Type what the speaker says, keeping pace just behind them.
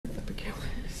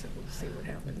see what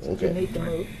happens. Okay. You need to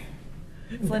move.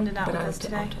 Is Linda not But with I'll us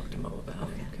today? I'll talk to Mo about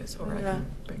it, because, or I Yeah. can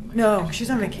bring my. No, extra she's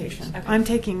on copies. vacation. Okay. I'm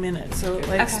taking minutes, so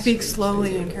like Okay. speak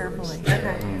slowly and carefully.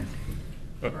 Okay.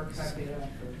 So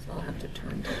I'll have to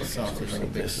turn to.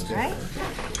 This is Right. on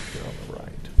the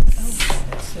right.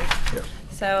 That's it.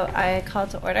 So I call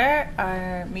to order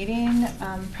our meeting.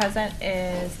 Present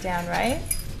is Dan Wright,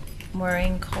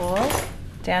 Maureen Cole,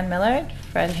 Dan Millard,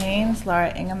 Fred Haynes,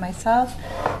 Laura Ingham, myself,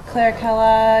 Claire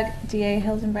Kellogg, D.A.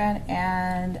 Hildenbrand,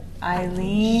 and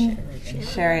Eileen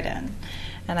Sheridan.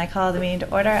 And I call the meeting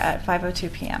to order at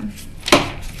 5:02 p.m.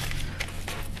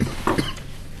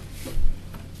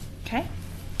 Okay.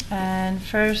 And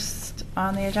first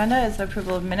on the agenda is the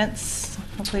approval of minutes.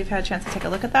 Hopefully you've had a chance to take a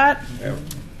look at that.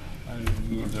 I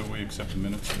move that we accept the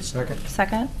minutes. Second.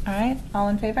 Second, all right, all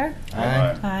in favor?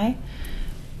 Aye. Aye.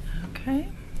 Okay.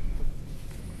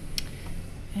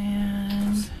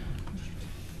 And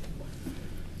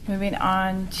moving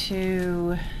on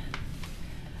to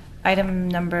item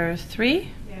number 3.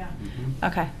 Yeah.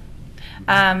 Okay.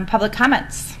 Public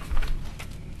comments.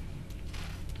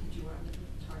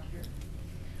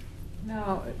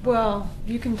 No, well,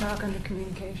 you can talk under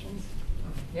communications.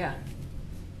 Yeah.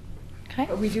 Okay.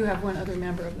 But we do have one other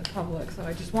member of the public, so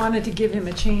I just wanted to give him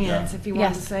a chance Yeah. if he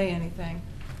wanted to Yes. say anything.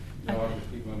 No, I'll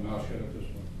just keep my mouth shut at this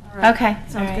one. All right. Okay.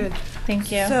 Sounds all right. good.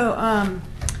 Thank you. So,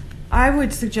 I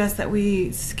would suggest that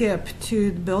we skip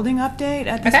to the building update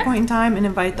at this Okay. point in time and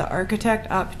invite the architect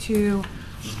up to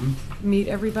meet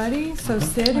everybody. So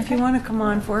Sid, if you Okay. want to come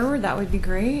on forward, that would be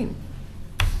great.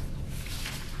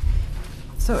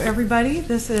 So everybody,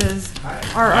 this is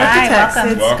our Hi, architect, welcome.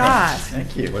 Sid Welcome. Scott.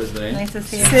 Thank you. What is the name? Nice to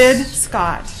see you. Sid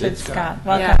Scott. Sid Scott.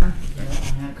 Yeah. Welcome.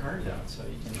 I had cards out, so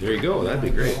you can. There you go. That'd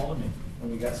be great. Get a hold of me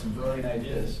when we got some brilliant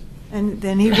ideas. And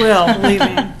then he will, believe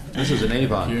me. This is an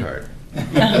Avon Thank you. card.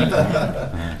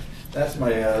 That's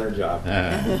my other job.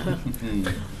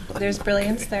 There's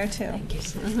brilliance there too.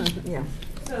 Yeah.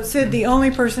 So Sid, the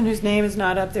only person whose name is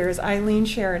not up there is Eileen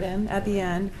Sheridan at the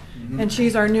end. Mm-hmm. And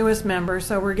she's our newest member,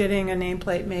 so we're getting a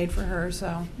nameplate made for her,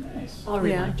 so. Nice. I'll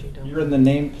Yeah. remind you, don't You're in the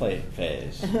nameplate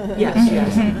phase. Yes,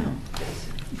 yes.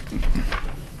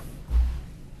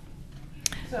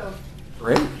 So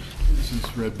Great. This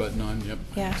is red button on, yep.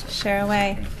 Yeah, share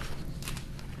away.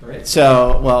 Great.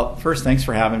 So, well, first, thanks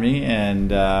for having me,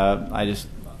 and I just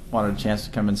wanted a chance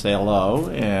to come and say hello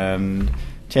and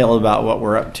tell about what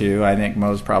we're up to. I think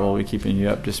Mo's probably keeping you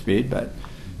up to speed, but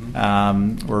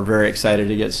we're very excited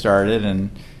to get started,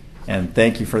 and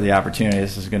thank you for the opportunity.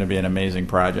 This is going to be an amazing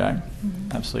project,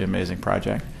 absolutely amazing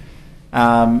project.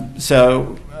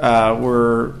 So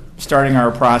we're starting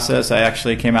our process. I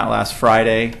actually came out last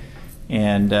Friday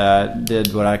and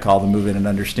did what I call the move in and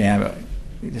understand.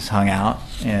 We just hung out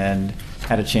and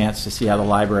had a chance to see how the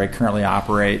library currently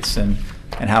operates and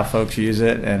how folks use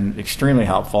it, and extremely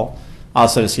helpful.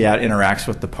 Also to see how it interacts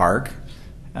with the park.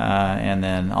 And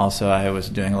then also I was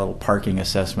doing a little parking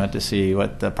assessment to see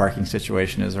what the parking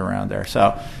situation is around there.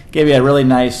 So gave you a really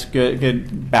nice,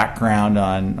 good background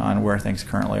on where things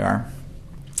currently are.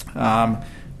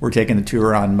 We're taking the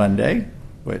tour on Monday,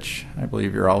 which I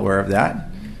believe you're all aware of that.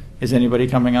 Is anybody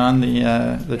coming on the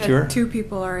yeah, tour? 2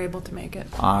 people are able to make it.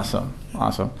 Awesome.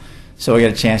 So we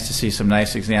get a chance to see some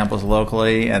nice examples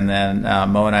locally, and then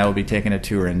Mo and I will be taking a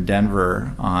tour in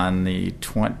Denver on the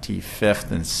 25th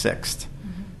and 6th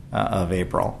of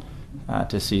April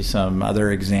to see some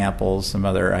other examples, some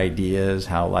other ideas,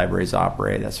 how libraries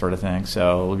operate, that sort of thing.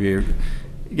 So it'll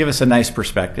give us a nice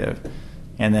perspective.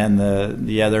 And then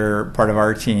the other part of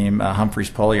our team, Humphreys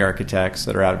Poley Architects,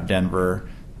 that are out of Denver,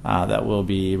 that will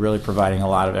be really providing a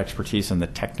lot of expertise in the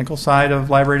technical side of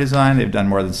library design. They've done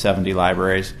more than 70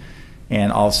 libraries,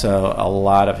 and also a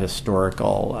lot of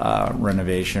historical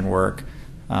renovation work.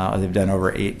 They've done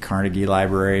over 8 Carnegie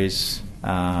libraries,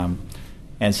 and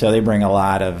so they bring a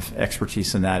lot of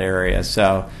expertise in that area.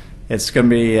 So it's going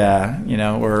to be,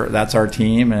 that's our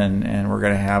team, and we're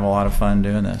going to have a lot of fun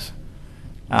doing this.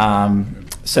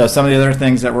 So some of the other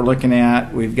things that we're looking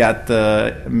at, we've got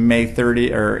the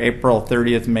April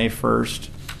 30th, May 1st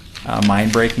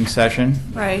mind-breaking session.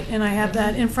 Right, and I have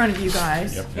that in front of you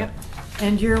guys. Yep.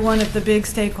 And you're one of the big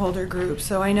stakeholder groups,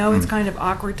 so I know it's kind of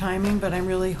awkward timing, but I'm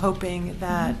really hoping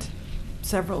that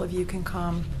several of you can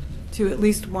come to at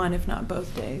least one, if not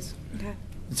both days. Okay.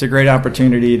 It's a great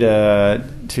opportunity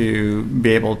to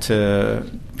be able to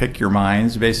pick your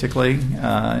minds, basically,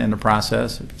 in the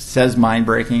process. It says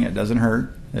mind-breaking. It doesn't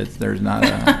hurt. It's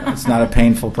not a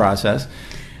painful process.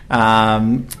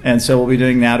 And so we'll be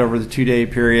doing that over the 2-day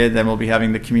period. Then we'll be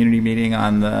having the community meeting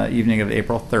on the evening of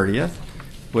April 30th,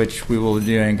 which we will be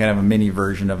doing kind of a mini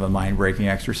version of a mind-breaking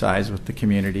exercise with the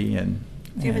community and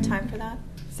Do you have a And time for that?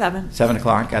 7. 7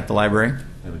 o'clock at the library.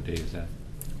 What day is that?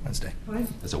 Wednesday.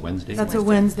 That's a Wednesday? That's a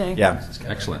Wednesday. Yeah.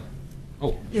 Excellent.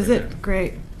 Oh. Is right it?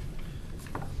 Great.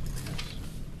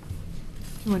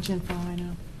 Too much info, I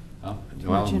know. there. Oh, Too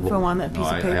much info on that piece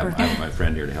of I paper. have my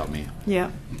friend here to help me. Yeah.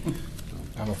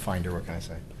 I'm a finder, what can I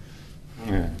say?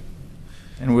 Yeah.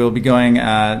 And we'll be going,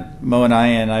 Mo and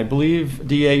I believe,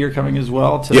 DA, you're coming as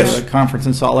well to Yes. the conference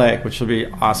in Salt Lake, which will be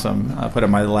awesome. I put in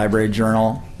my library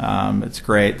journal. It's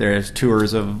great. There's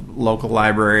tours of local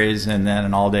libraries and then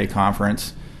an all-day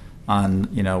conference on,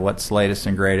 what's latest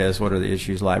and greatest, what are the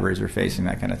issues libraries are facing,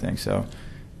 that kind of thing. So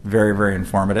very, very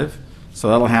informative. So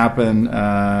that'll happen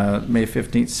May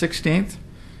 15th, 16th.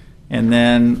 And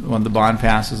then when the bond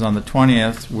passes on the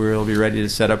 20th, we'll be ready to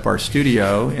set up our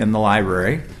studio in the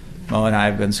library. Mo and I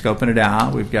have been scoping it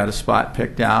out. We've got a spot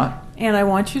picked out. And I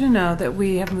want you to know that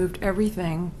we have moved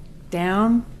everything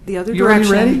down the other You already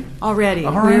direction. ready? Already.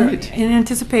 All We're right. in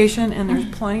anticipation, and there's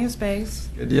plenty of space.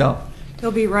 Good deal.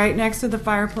 They'll be right next to the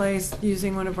fireplace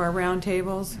using one of our round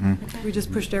tables. Mhm. We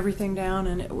just pushed everything down,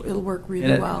 and it'll work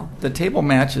really And well. the table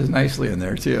matches nicely in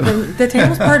there, too. The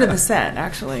table's part of the set,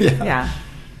 actually. Yeah. Yeah.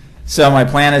 So my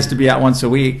plan is to be out once a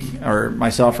week, or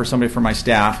myself or somebody from my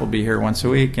staff will be here once a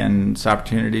week, and it's an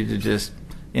opportunity to just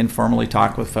informally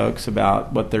talk with folks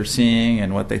about what they're seeing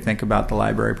and what they think about the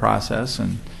library process,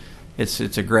 and it's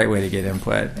a great way to get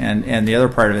input. And the other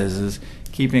part of it is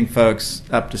keeping folks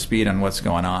up to speed on what's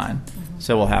going on.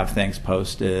 So we'll have things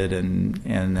posted, and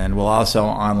then we'll also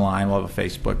online, we'll have a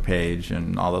Facebook page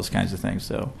and all those kinds of things.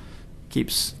 So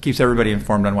keeps everybody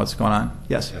informed on what's going on.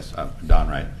 Yes. Yes, Don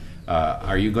Wright.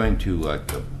 Are you going to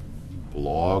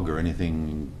blog or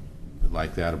anything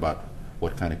like that about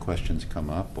what kind of questions come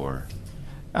up, or?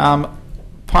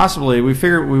 Possibly. We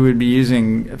figured we would be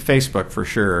using Facebook for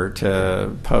sure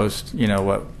to post,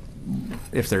 what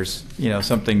if there's,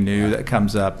 something new that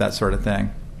comes up, that sort of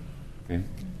thing. Okay.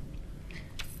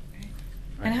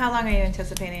 And how long are you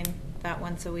anticipating that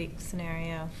once a week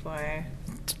scenario for?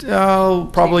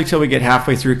 Probably till we get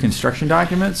halfway through construction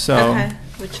documents. So, Okay,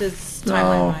 which is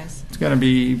timeline wise. it's going to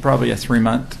be probably a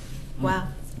 3-month. Wow.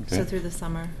 Okay. So through the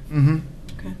summer. Mm-hmm.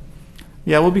 Okay.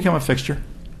 Yeah, we'll become a fixture.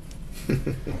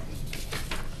 It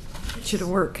should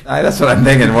work. That's what I'm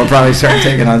thinking. We'll probably start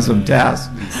taking on some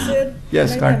tasks. Sid, Yes,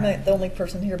 maybe Clark? I'm not the only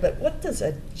person here, but what does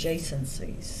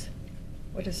adjacencies?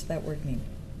 What does that word mean?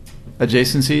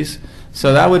 Adjacencies.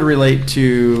 So that would relate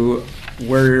to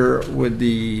where would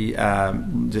the,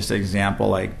 just an example,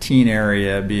 like teen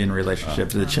area be in relationship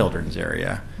to the children's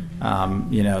area.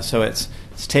 So it's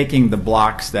taking the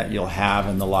blocks that you'll have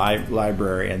in the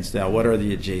library and say, what are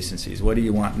the adjacencies? What do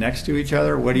you want next to each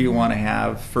other? What do you want to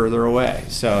have further away?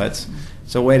 So it's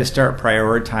a way to start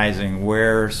prioritizing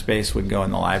where space would go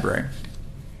in the library.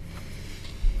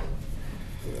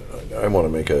 I want to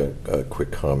make a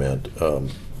quick comment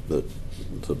that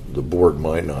the board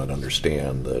might not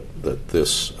understand that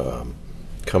this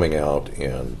coming out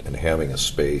and having a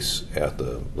space at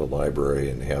the library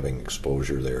and having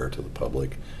exposure there to the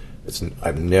public.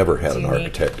 I've never had an unique.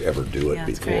 architect ever do it Yeah,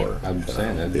 it's great. before. I'm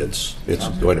saying that. It's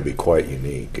going to be quite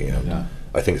unique, and Yeah.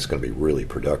 I think it's going to be really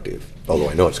productive. Although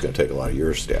I know it's going to take a lot of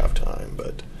your staff time,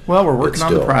 but Well, we're working it's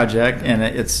on the still- project, and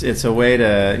it's a way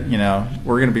to,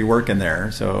 we're going to be working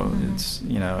there, so it's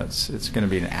it's going to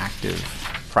be an active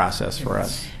process for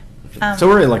us. So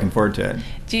we're really looking forward to it.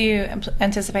 Do you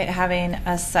anticipate having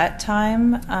a set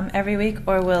time every week,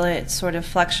 or will it sort of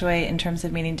fluctuate in terms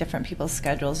of meeting different people's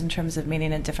schedules, in terms of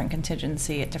meeting a different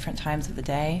contingency at different times of the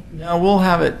day? No, we'll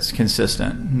have it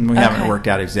consistent. We haven't Okay. worked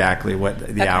out exactly what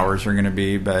the Okay. hours are going to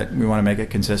be, but we want to make it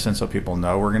consistent so people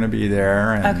know we're going to be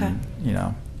there, and Okay.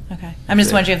 Okay. I'm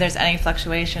just wondering if there's any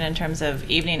fluctuation in terms of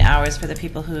evening hours for the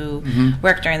people who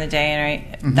work during the day, and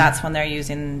right, that's when they're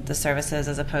using the services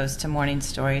as opposed to morning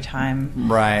story time.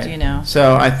 Right. Do you know?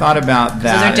 So I thought about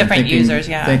that. those are and different thinking, users,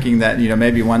 yeah. Thinking that,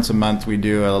 maybe once a month we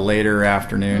do a later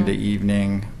afternoon to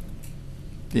evening,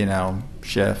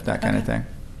 shift, that kind of Okay. thing.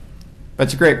 But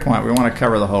it's a great point. We want to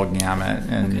cover the whole gamut,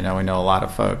 and, we know a lot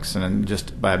of folks, and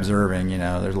just by observing,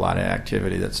 there's a lot of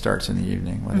activity that starts in the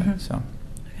evening with it, so.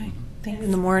 Okay. Thanks.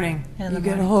 In the morning. And in the You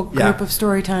get a morning. whole group Yeah. of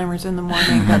story timers in the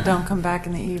morning that don't come back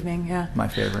in the evening, yeah. My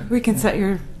favorite. We can set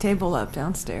your table up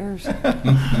downstairs.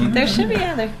 There should be,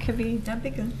 there could be. That'd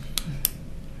be good.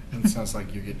 It sounds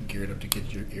like you're getting geared up to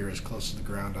get your ear as close to the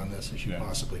ground on this as you Yeah.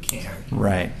 possibly can.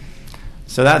 Right.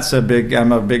 So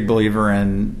I'm a big believer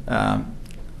in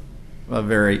a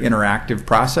very interactive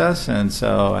process, and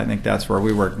so I think that's where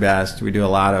we work best. We do a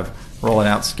lot of rolling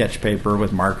out sketch paper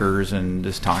with markers and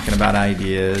just talking about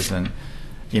ideas, and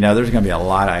there's going to be a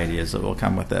lot of ideas that will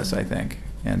come with this, I think.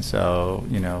 And so,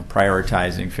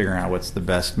 prioritizing, figuring out what's the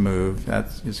best move,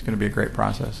 it's going to be a great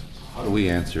process. How do we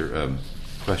answer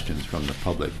questions from the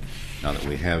public now that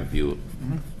we have you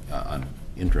on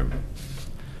interim?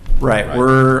 Right.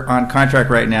 We're on contract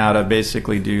right now to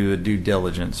basically do the due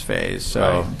diligence phase.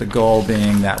 So Right. the goal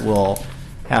being that we'll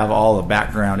have all the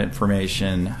background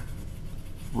information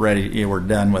ready. We're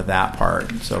done with that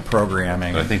part. So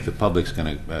programming. I think the public's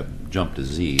going to jump to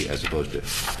Z as opposed to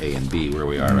A and B where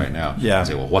we are right now. Yeah. And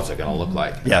say, well, what's it going to look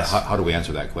like? Yes. How do we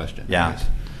answer that question? Yeah. Yes.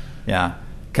 Yeah.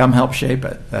 Come help shape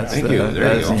it. That's Thank the, you. There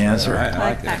that you is go. the answer. All right. I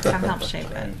like that. Come help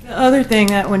shape it. The other thing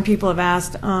that when people have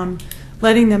asked,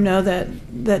 letting them know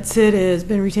that Sid has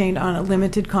been retained on a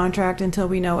limited contract until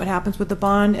we know what happens with the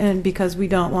bond, and because we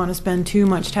don't want to spend too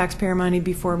much taxpayer money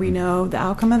before we know the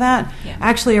outcome of that. Yeah.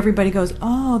 Actually, everybody goes,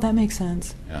 oh, that makes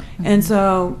sense. Yeah. And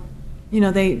so,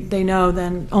 they know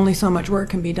then only so much work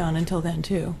can be done until then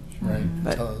too. Right.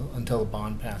 But- Until the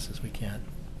bond passes, we can't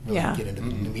really Yeah. get into the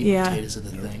meat and Yeah. potatoes of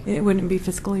the thing. It wouldn't be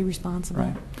fiscally responsible.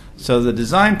 Right. So the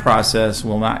design process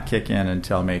will not kick in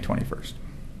until May 21st.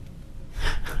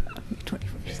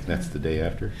 21st. That's the day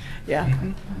after? Yeah.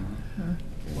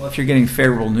 Well, if you're getting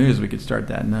favorable news, we could start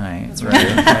that night. That's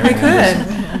right. We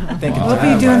could. Thinking We'll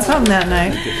time. be doing something that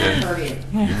night.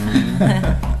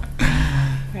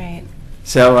 Right.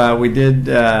 So we did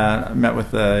met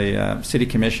with the city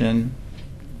commission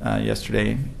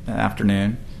yesterday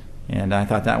afternoon, and I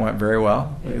thought that went very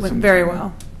well. It went very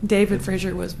well. David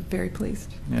Frazier was very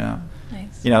pleased. Yeah.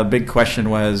 Nice. The big question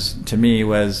was, to me,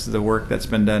 was the work that's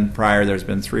been done prior. There's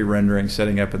been 3 renderings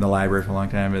setting up in the library for a long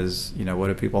time. Is, what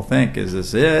do people think? Is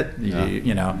this it?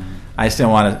 Yeah. I still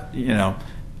want to,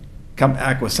 come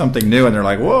back with something new, and they're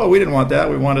like, whoa, we didn't want that.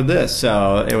 We wanted this.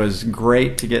 So it was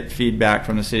great to get feedback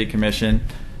from the city commission.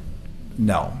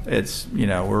 No, it's,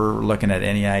 we're looking at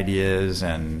any ideas,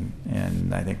 and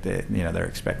I think that, they're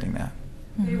expecting that.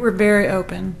 They were very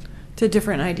open to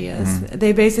different ideas. Mhm.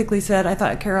 They basically said, I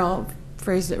thought Carol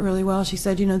phrased it really well. She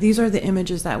said, these are the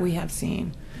images that we have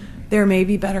seen. There may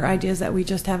be better ideas that we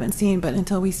just haven't seen, but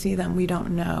until we see them, we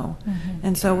don't know.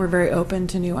 And so we're very open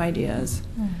to new ideas.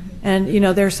 And,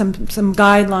 there's some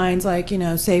guidelines like,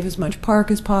 save as much park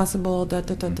as possible, but,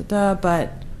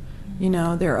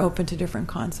 they're open to different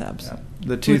concepts. Yeah.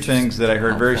 The two Which is things that I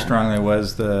heard very helpful. strongly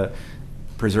was the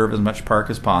preserve as much park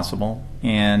as possible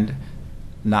and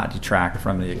not detract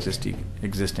from the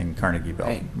existing Carnegie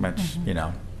building, Right. which,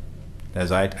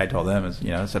 as I told them, is,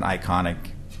 it's an iconic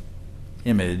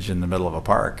image in the middle of a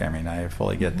park. I mean, I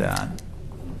fully get that.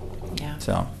 Yeah.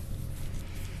 So,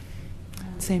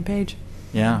 Same page.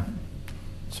 yeah.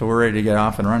 So we're ready to get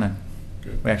off and running.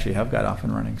 Good. We actually have got off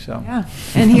and running, so. Yeah.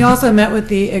 And he also met with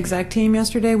the exec team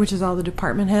yesterday, which is all the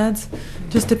department heads,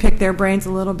 just to pick their brains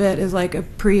a little bit, is like a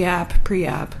pre-app,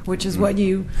 which is what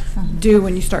you do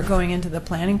when you start going into the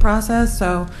planning process.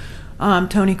 So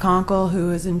Tony Conkle,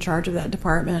 who is in charge of that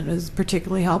department, is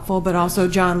particularly helpful, but also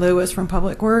John Lewis from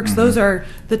Public Works. Those are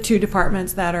the 2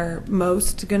 departments that are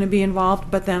most going to be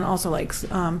involved, but then also like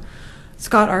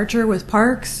Scott Archer with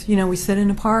Parks. We sit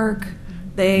in a park.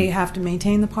 They have to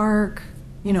maintain the park.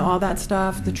 All that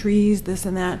stuff, the trees, this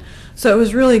and that. So it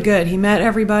was really good. He met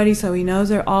everybody, so he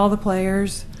knows all the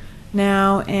players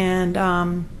now,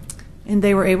 and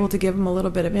they were able to give him a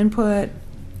little bit of input.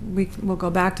 We'll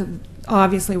go back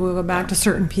to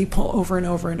certain people over and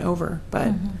over and over, but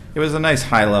It was a nice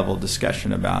high-level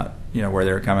discussion about, where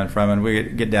they're coming from, and we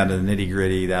get down to the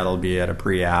nitty-gritty. That'll be at a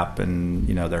pre-app, and,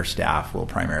 their staff will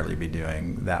primarily be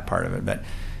doing that part of it. But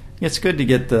it's good to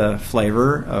get the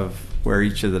flavor of where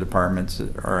each of the departments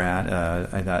are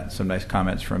at. I thought some nice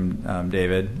comments from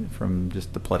David, from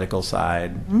just the political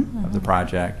side of the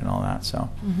project and all that. So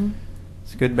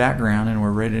it's a good background, and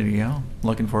we're ready to go.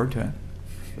 Looking forward to it.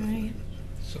 Right.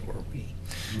 So are we.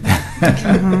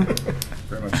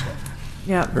 Very much so.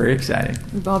 yeah, Very exciting.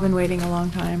 we've all been waiting a long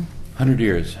time. 100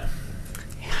 years.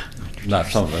 Not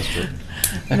some of us,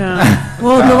 but, No.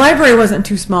 Well, the library wasn't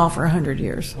too small for 100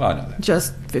 years. well, I know that.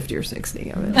 Just 50 or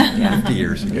 60 of it. Yeah. 50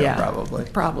 years ago, Yeah, probably.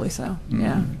 Probably so.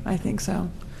 Yeah, I think so.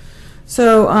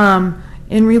 So,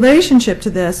 in relationship to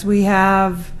this, we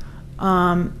have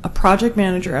a project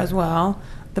manager as well.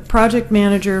 The project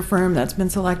manager firm that's been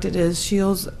selected is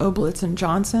Shields, Oblitz, and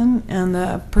Johnson, and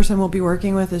the person we'll be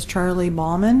working with is Charlie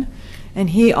Ballman. And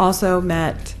he also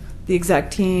met the exec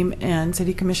team and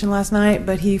city commission last night,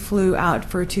 but he flew out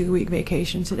for a 2-week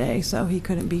vacation today, so he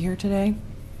couldn't be here today.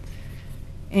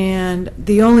 And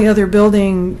the only other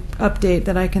building update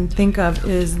that I can think of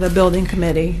is the building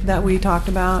committee that we talked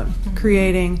about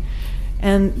creating.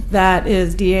 And that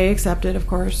is DA accepted, of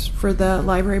course, for the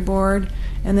library board.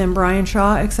 And then Brian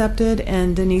Shaw accepted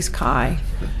and Denise Kai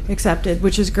accepted,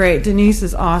 which is great. Denise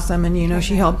is awesome, and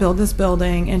she helped build this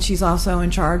building, and she's also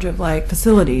in charge of like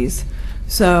facilities.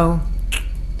 So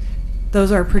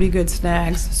those are pretty good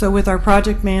snags. So with our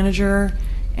project manager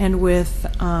and with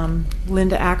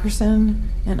Linda Ackerson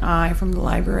and I from the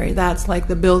library, that's like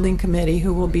the building committee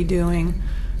who will be doing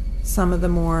some of the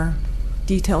more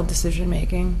detailed decision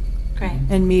making. Great.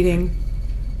 And meeting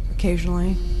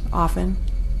occasionally, often,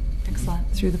 Excellent.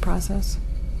 through the process.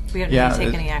 We don't Yeah, need to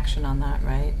take it- any action on that,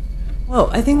 right? Well,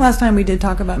 I think last time we did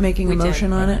talk about making We a did.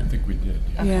 motion on I it. think we did.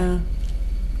 Okay. Yeah.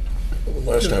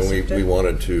 Last time we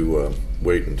wanted to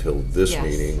wait until this Yes.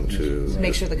 meeting to To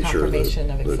make sure the be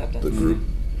confirmation of the acceptance. group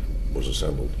was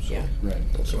assembled. So. Yeah. Right.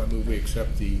 So I move we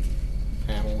accept the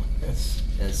panel as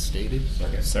stated.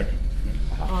 Second.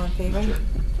 All in favor?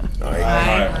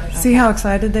 Aye. See how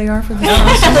excited they are for this?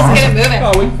 Let's get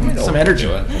it moving. we know Some we can energy.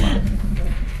 do it. Come on.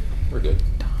 We're good.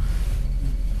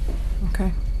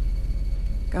 Okay.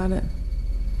 Got it.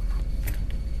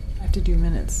 I have to do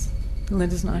minutes.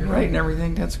 Linda's not You're here. writing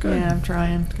everything. That's good. Yeah, I'm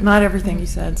trying. Not everything you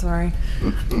said, sorry.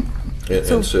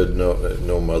 And said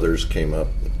no mothers came up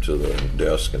to the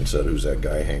desk and said, "Who's that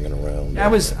guy hanging around?" I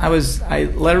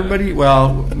let everybody,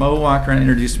 well, Mo walked around and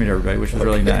introduced me to everybody, which was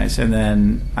really Okay. nice. And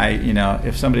then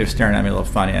if somebody was staring at me a little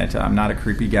funny, I tell them, I'm not a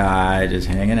creepy guy, just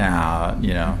hanging out,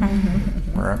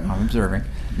 where I'm observing.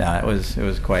 No, it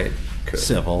was quite Good.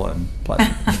 civil and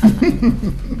pleasant.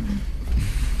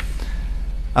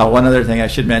 One other thing I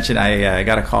should mention, I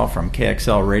got a call from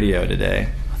KXL Radio today.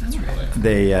 That's really.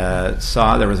 They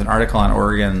saw there was an article on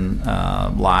Oregon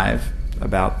Live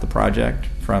about the project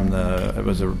it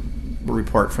was a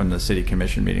report from the city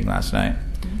commission meeting last night.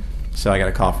 So I got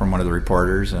a call from one of the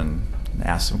reporters and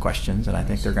asked some questions, and I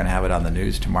think they're going to have it on the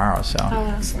news tomorrow. So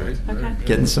Excellent. Okay.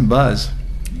 getting some buzz.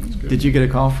 Did you get a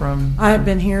call from? I have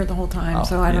been here the whole time, Oh,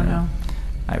 so I don't yeah. know.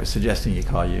 I was suggesting you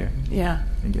call you Yeah.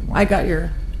 and get more. I got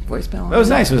your voicemail. It was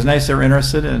nice. It was nice they were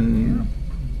interested and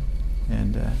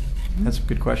had some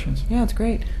good questions. Yeah, it's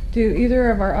great. Do either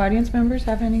of our audience members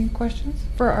have any questions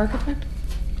for our architect?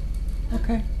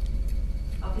 Okay.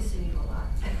 Obviously, you a lot.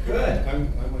 Good. I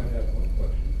might have one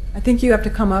question. I think you have to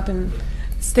come up and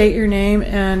state your name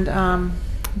and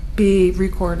be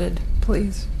recorded,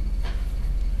 please.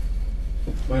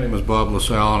 My name is Bob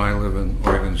LaSalle, and I live in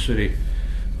Oregon City.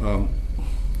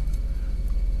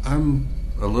 I'm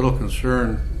a little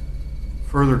concerned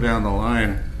further down the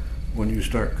line when you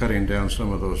start cutting down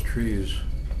some of those trees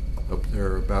up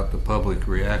there about the public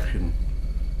reaction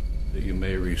that you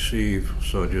may receive.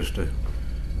 So just a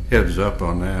heads up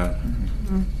on that.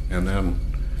 Mm-hmm. And then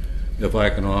if I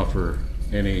can offer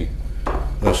any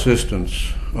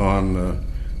assistance on the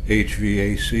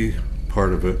HVAC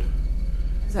part of it.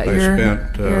 Is that I your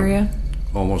spent area?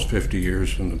 almost 50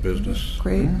 years in the business.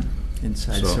 Great.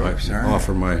 Inside So I source. can all right.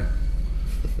 offer my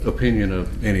opinion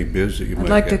of any bids that you I'd might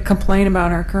like to get. complain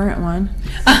about our current one.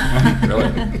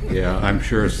 Really? Yeah, I'm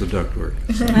sure it's the ductwork.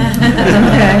 Okay.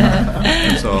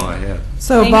 That's all I have.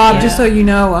 So Thank Bob, you. just so you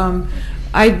know,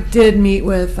 I did meet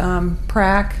with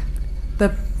PRAC,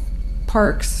 the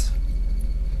Parks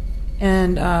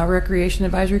and Recreation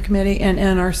Advisory Committee, and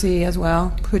NRC as well,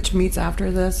 which meets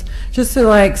after this, just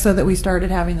to so that we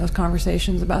started having those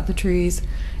conversations about the trees.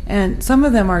 And some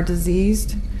of them are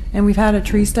diseased, and we've had a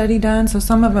tree study done, so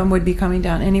some of them would be coming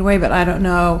down anyway, but I don't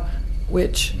know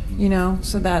which,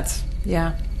 so that's,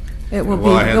 yeah. It will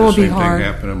Well, I had it will the be same thing hard.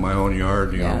 happen in my own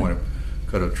yard. Yeah. When I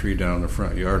cut a tree down in the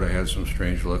front yard, I had some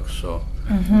strange looks, so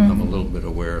Mm-hmm. I'm a little bit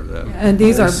aware of that. And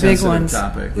these Very are big sensitive ones.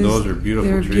 topic. These- Those are beautiful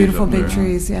They're trees beautiful up big there.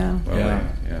 trees, yeah. Yeah.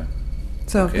 Yeah.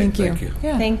 So Okay, thank you. thank you.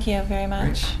 Yeah. Thank you very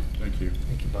much. Thank you.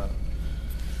 Thank you, Bob.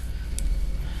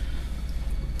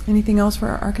 Anything else for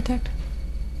our architect?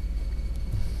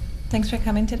 Thanks for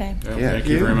coming today. Yeah, Thank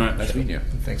you very much. Nice meeting you.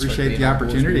 Thanks for Appreciate being the on board.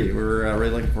 opportunity. We're really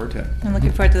looking forward to it. I'm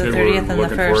looking forward to the Okay, we're 30th and the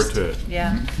looking forward 1st. to it.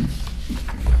 Yeah.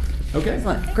 Okay.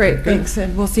 Excellent. Great, thanks,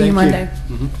 and we'll see you Thank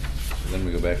you. Monday. Then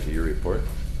we go back to your report.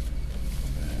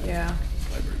 Yeah.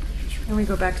 Library purchase And we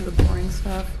go back to the boring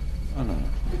stuff. report.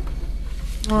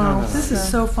 Oh, no. Wow, this is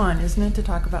so fun, isn't it, to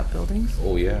talk about buildings?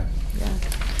 Oh, yeah. Yeah.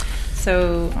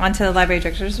 So on to the library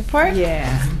director's report.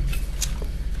 Yeah.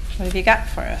 What have you got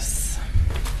for us?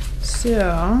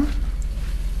 So,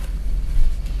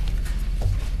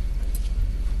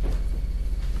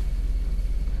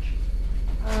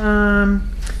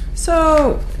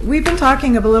 so we've been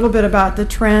talking a little bit about the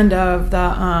trend of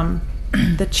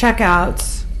the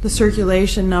checkouts, the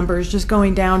circulation numbers just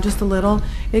going down just a little.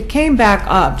 It came back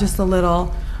up just a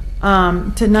little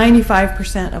to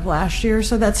 95% of last year.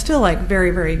 So that's still like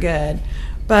very, very good.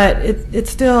 But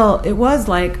it was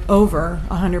like over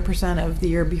 100% of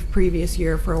the previous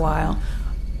year for a while.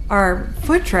 Our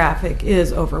foot traffic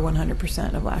is over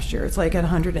 100% of last year. It's like at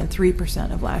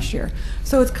 103% of last year.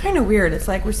 So it's kind of weird. It's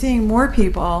like we're seeing more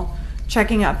people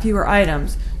checking out fewer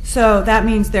items. So that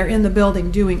means they're in the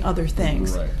building doing other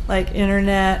things, Right. like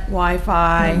internet,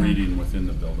 Wi-Fi, Reading within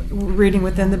the building. reading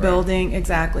within the Right. building,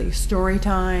 exactly, story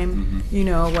time,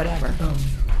 whatever.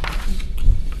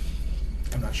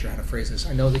 I'm not sure how to phrase this.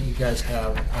 I know that you guys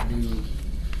have a new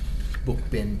book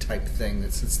bin type thing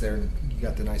that sits there, and you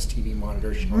got the nice TV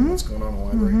monitor showing what's going on in the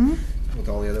library with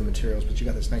all the other materials, but you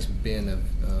got this nice bin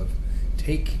of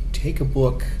take a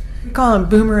book. We call them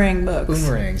boomerang books.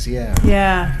 Boomerangs, yeah.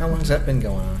 Yeah. How long has that been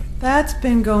going on? That's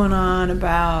been going on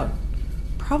about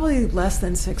probably less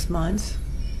than 6 months.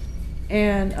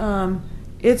 And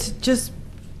it's just,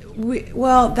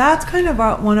 that's kind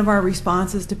of one of our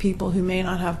responses to people who may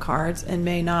not have cards and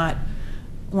may not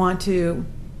want to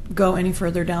go any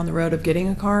further down the road of getting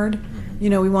a card.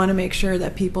 We want to make sure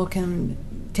that people can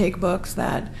take books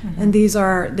that, and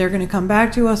they're going to come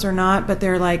back to us or not, but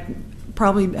they're like,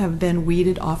 probably have been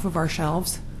weeded off of our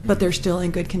shelves, but they're still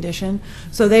in good condition.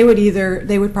 So they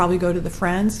would probably go to the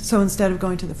Friends. So instead of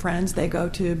going to the Friends, they go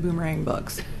to Boomerang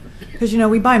Books. Because,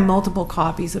 we buy multiple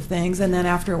copies of things, and then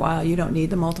after a while, you don't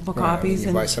need the multiple copies.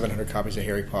 You buy 700 copies of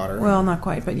Harry Potter. Well, not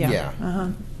quite, but yeah. Yeah. Uh-huh.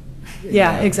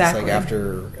 Yeah, exactly. It's like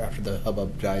after the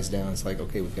hubbub dies down, it's like,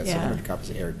 okay, we've got 700 copies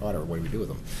of Harry Potter. What do we do with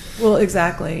them? Well,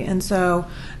 exactly. And so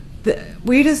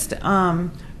we just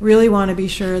really want to be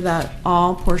sure that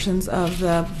all portions of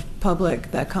the public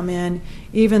that come in,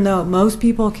 even though most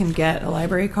people can get a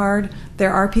library card,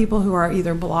 there are people who are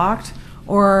either blocked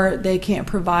or they can't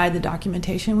provide the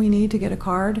documentation we need to get a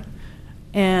card,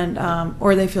 and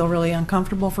or they feel really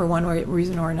uncomfortable for one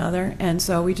reason or another. And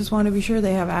so we just want to be sure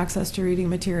they have access to reading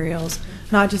materials,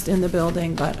 not just in the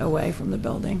building, but away from the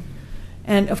building.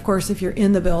 And of course, if you're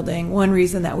in the building, one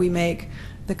reason that we make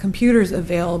the computers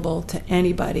available to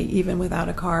anybody, even without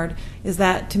a card, is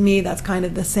that, to me, that's kind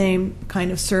of the same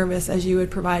kind of service as you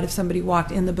would provide if somebody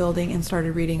walked in the building and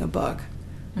started reading a book.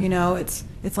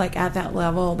 It's like at that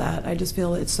level that I just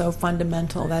feel it's so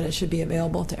fundamental that it should be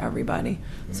available to everybody.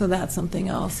 So that's something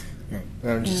else.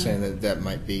 I'm just saying that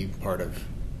might be part of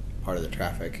the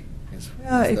traffic.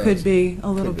 It could be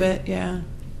a little bit, yeah.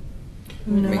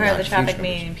 Part of the traffic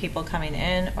meaning people coming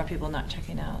in or people not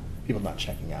checking out? People not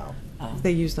checking out.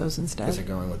 They use those instead. Because they're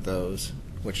going with those,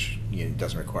 which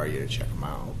doesn't require you to check them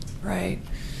out. Right.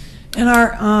 And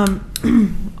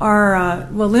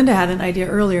Linda had an idea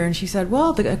earlier, and she said,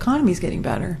 well, the economy's getting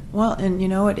better. Well, and you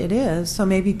know what, it is. So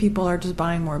maybe people are just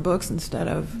buying more books instead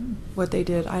of what they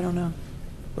did. I don't know.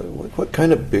 What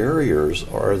kind of barriers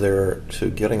are there to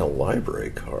getting a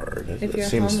library card? If you're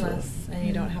homeless and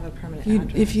you don't have a permanent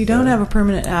address. If you don't have a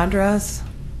permanent address,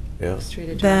 street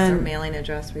address then, or mailing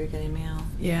address where you're getting mail.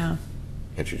 Yeah.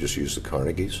 Can't you just use the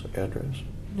Carnegie's address?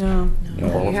 No. You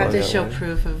have to show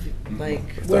proof of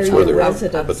That's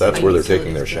where they're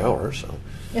taking their shower. So.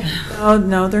 Oh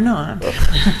no, they're not.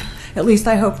 At least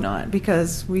I hope not,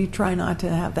 because we try not to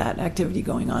have that activity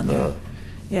going on there.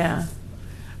 Yeah.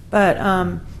 But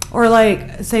or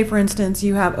like, say for instance,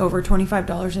 you have over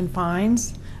 $25 in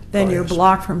fines, then you're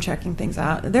blocked from checking things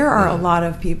out. There are a lot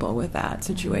of people with that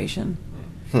situation.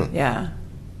 Yeah.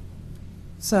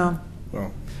 So.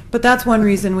 Well. But that's one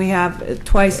reason we have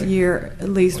twice a year, at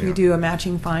least, we do a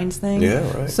matching fines thing.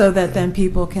 Yeah, right. So that then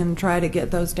people can try to get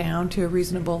those down to a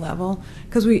reasonable level.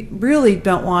 Because we really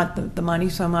don't want the money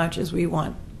so much as we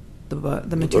want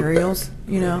the materials,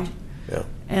 Yeah.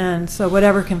 And so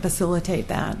whatever can facilitate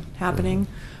that happening.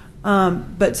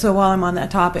 But so while I'm on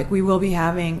that topic, we will be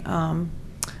having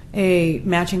a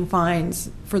matching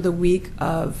fines for the week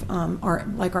of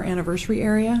our anniversary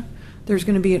area. There's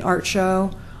going to be an art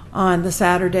show on the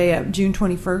Saturday of June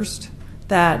 21st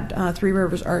that Three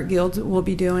Rivers Art Guild will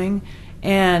be doing,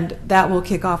 and that will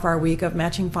kick off our week of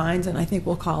matching fines, and I think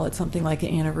we'll call it something like an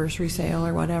anniversary sale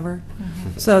or whatever.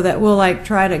 So that we'll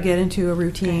try to get into a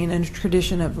routine and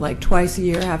tradition of twice a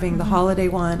year having the holiday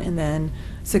one, and then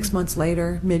 6 months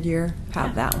later, mid-year,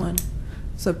 have that one.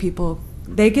 So people,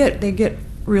 they get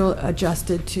real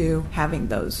adjusted to having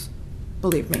those,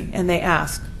 believe me, and they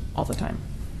ask all the time.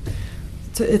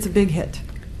 It's a big hit.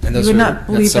 And those you would not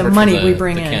believe the money we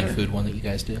bring in. The canned food one that you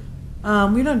guys do?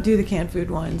 We don't do the canned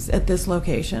food ones at this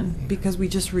location because we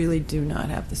just really do not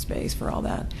have the space for all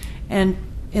that. And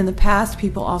in the past,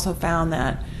 people also found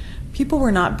that people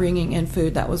were not bringing in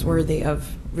food that was worthy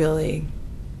of really,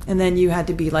 and then you had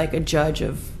to be like a judge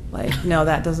of Like, no,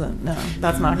 that's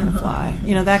not going to fly.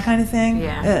 You know, that kind of thing.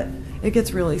 Yeah. It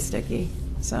gets really sticky.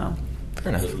 So.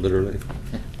 Fair enough. Literally.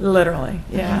 Literally,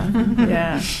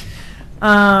 yeah,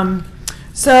 yeah.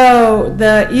 So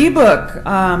the ebook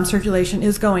circulation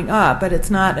is going up, but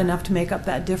it's not enough to make up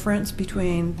that difference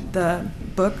between the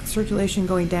book circulation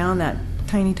going down that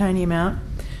tiny amount.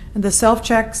 And the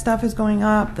self-check stuff is going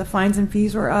up. The fines and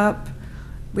fees were up.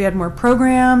 We had more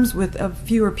programs with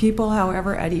fewer people,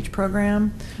 however, at each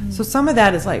program. So some of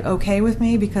that is like okay with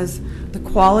me because the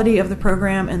quality of the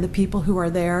program and the people who are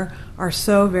there are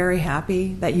so very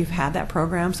happy that you've had that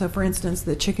program. So for instance,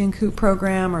 the chicken coop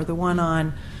program or the one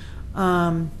on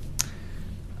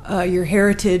your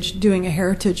heritage, doing a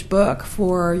heritage book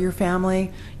for your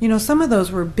family. You know, some of those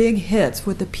were big hits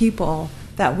with the people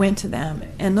that went to them.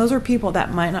 And those are people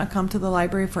that might not come to the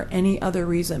library for any other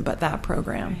reason but that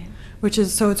program. Right.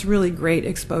 So it's really great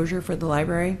exposure for the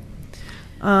library.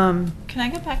 Can I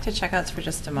get back to checkouts for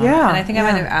just a moment? Yeah. And I think I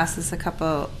might have asked this a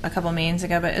couple meetings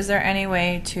ago, but is there any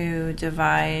way to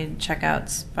divide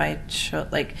checkouts by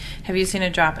have you seen a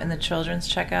drop in the children's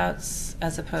checkouts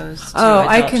as opposed to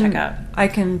adult checkout? I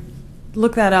can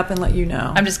look that up and let you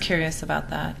know. I'm just curious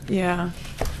about that. Yeah.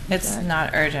 It's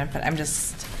not urgent, but I'm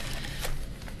just,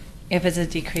 if it's a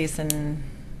decrease in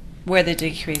where the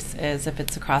decrease is, if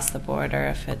it's across the board or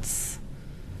if it's.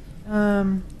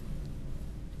 Don't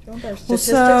our statistics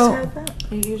so have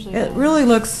that? it really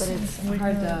looks. But it's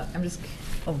hard to. I'm just.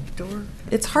 Door.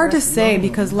 It's hard to say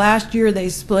because last year they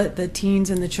split the teens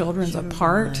and the children's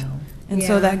apart, and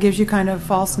so that gives you kind of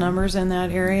false numbers in that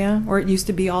area, or it used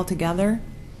to be all together.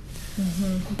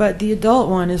 Mm-hmm. But the adult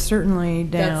one is certainly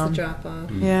down. That's the drop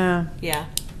off. Yeah. Yeah.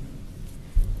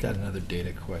 Got another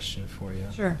data question for you.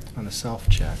 Sure. On the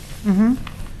self-check. Mm-hmm.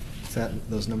 Is that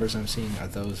those numbers I'm seeing, are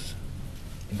those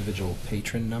individual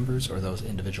patron numbers or those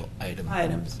individual item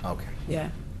Items. numbers? Okay. Yeah.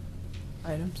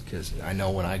 Items. Because I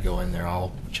know when I go in there,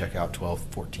 I'll check out 12,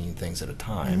 14 things at a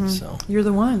time. So You're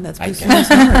the one that's I boosting guess.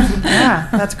 those numbers. Yeah,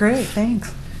 that's great.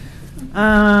 Thanks.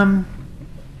 And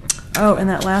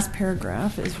that last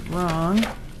paragraph is wrong.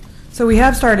 So we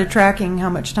have started tracking how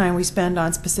much time we spend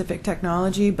on specific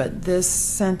technology, but this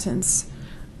sentence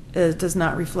does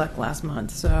not reflect last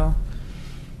month, so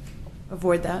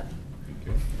avoid that.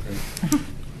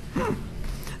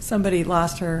 Somebody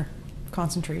lost her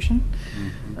concentration.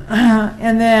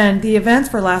 And then the events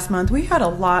for last month, we had a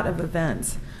lot of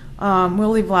events.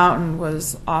 Willie Vlautin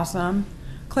was awesome.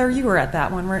 Claire, you were at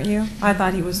that one, weren't you? I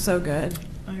thought he was so good.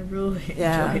 I really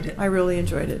enjoyed it. I really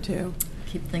enjoyed it too.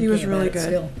 Keep thinking He was really about it good.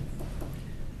 still.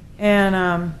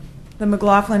 And the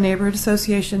McLaughlin Neighborhood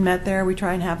Association met there. We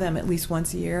try and have them at least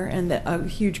once a year, and a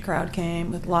huge crowd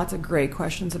came with lots of great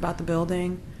questions about the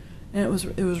building, and it was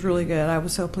really good. I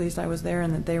was so pleased I was there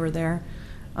and that they were there.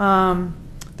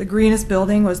 The greenest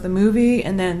building was the movie,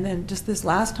 and then just this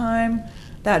last time,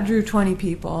 that drew 20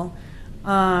 people.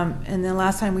 And then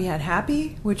last time we had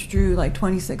Happy, which drew like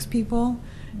 26 people,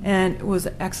 and it was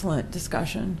an excellent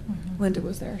discussion. Mm-hmm. Linda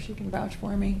was there. She can vouch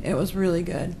for me. It was really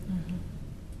good. Mm-hmm.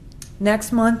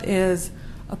 Next month is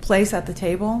a place at the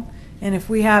table, and if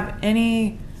we have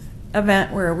any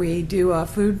event where we do a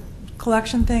food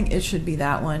collection thing, it should be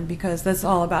that one because that's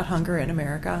all about hunger in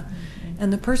America. Mm-hmm.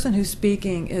 And the person who's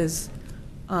speaking is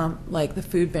like the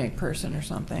food bank person or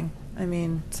something. I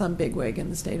mean, some bigwig in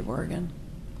the state of Oregon.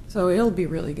 So it'll be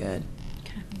really good.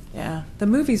 Okay. Yeah. The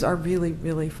movies are really,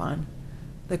 really fun.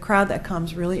 The crowd that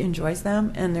comes really enjoys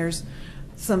them, and there's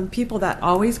some people that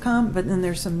always come, but then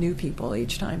there's some new people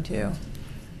each time too.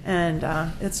 And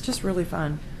it's just really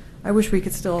fun. I wish we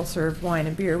could still serve wine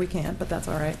and beer. We can't, but that's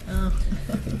all right.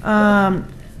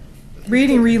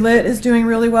 Reading Relit is doing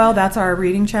really well. That's our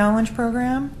reading challenge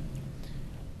program.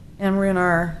 And we're in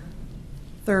our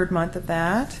third month of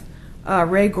that.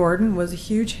 Ray Gordon was a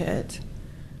huge hit.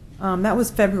 That was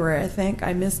February, I think.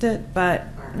 I missed it, but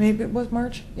maybe it was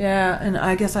March. Yeah, and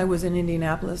I guess I was in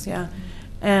Indianapolis, yeah.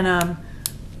 And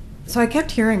so I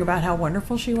kept hearing about how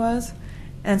wonderful she was.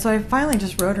 And so I finally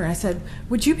just wrote her and I said,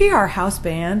 would you be our house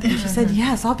band? And she said,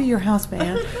 yes, I'll be your house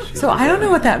band. So I don't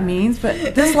know what that means,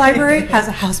 but this library has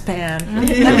a house band.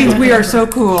 That means we are so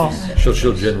cool.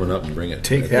 She'll gin one up and bring it.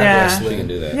 Take that, Yeah. Wesley. We can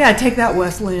do that. Yeah, take that,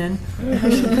 Wesleyan. I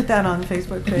should put that on the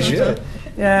Facebook page. You should.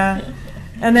 Yeah.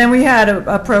 And then we had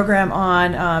a program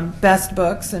on best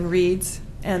books and reads,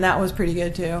 and that was pretty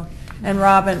good too. And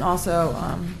Robin also,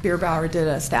 Bierbauer did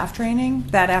a staff training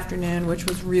that afternoon, which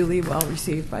was really well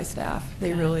received by staff.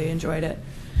 They really enjoyed it.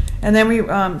 And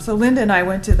then so Linda and I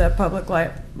went to the Public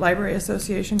Library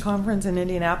Association conference in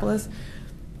Indianapolis.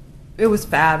 It was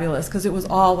fabulous because it was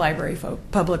all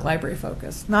public library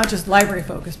focused, not just library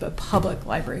focused, but public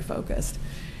library focused.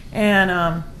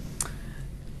 And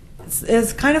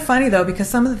It's kind of funny though, because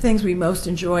some of the things we most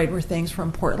enjoyed were things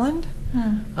from Portland.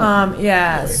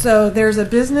 Yeah, so there's a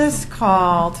business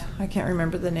called, I can't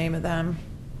remember the name of them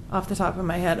off the top of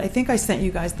my head. I think I sent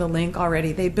you guys the link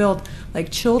already. They build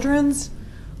like children's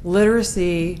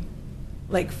literacy,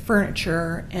 like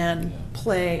furniture and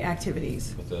play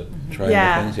activities. With the triangle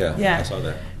Yeah, things? Yeah, yeah. I saw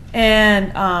that.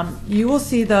 And you will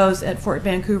see those at Fort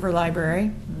Vancouver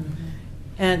Library.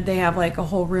 And they have like a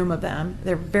whole room of them.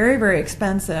 They're very, very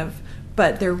expensive,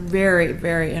 but they're very,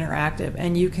 very interactive,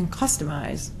 and you can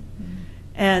customize.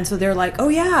 And so they're like, oh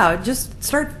yeah, just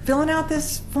start filling out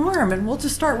this form and we'll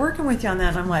just start working with you on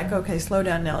that. And I'm like, okay, slow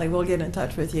down, Nellie, we'll get in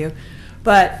touch with you.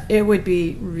 But it would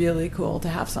be really cool to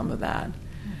have some of that.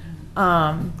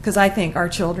 Because I think our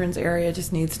children's area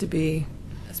just needs to be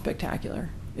spectacular.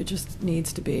 It just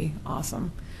needs to be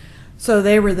awesome. So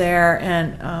they were there,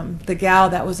 and the gal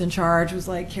that was in charge was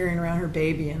like carrying around her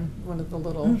baby in one of the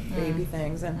little baby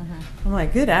things. And I'm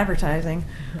like, good advertising.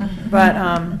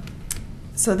 But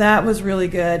so that was really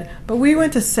good. But we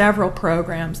went to several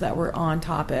programs that were on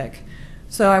topic.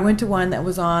 So I went to one that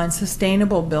was on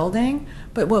sustainable building.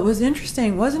 But what was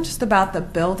interesting wasn't just about the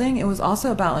building, it was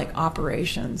also about like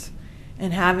operations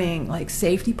and having like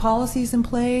safety policies in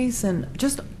place. And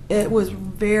just, it was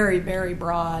very, very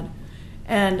broad.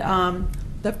 And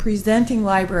the presenting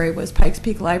library was Pikes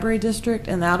Peak Library District,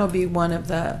 and that'll be one of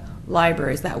the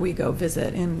libraries that we go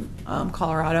visit in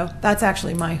Colorado. That's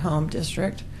actually my home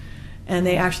district. And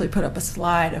they actually put up a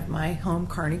slide of my home,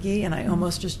 Carnegie, and I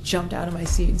almost just jumped out of my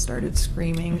seat and started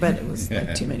screaming, but it was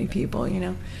like too many people, you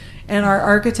know. And our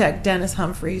architect, Dennis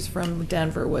Humphreys from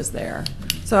Denver, was there.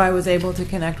 So I was able to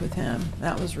connect with him.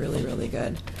 That was really, really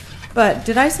good. But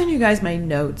did I send you guys my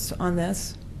notes on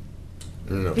this?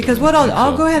 No. Because what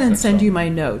I'll go ahead and send you my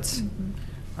notes.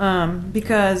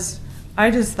 Because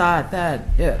I just thought that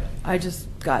I just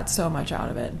got so much out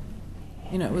of it.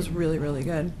 You know, it was really, really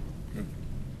good.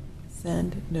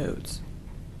 Send notes.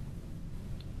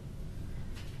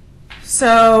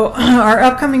 So our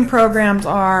upcoming programs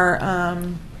are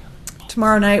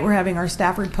tomorrow night we're having our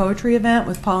Stafford Poetry event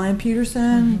with Paul Ann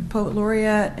Peterson, Poet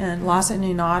Laureate, and Lawson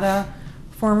Inada,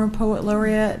 former Poet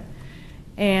Laureate.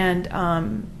 And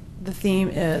the theme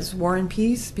is War and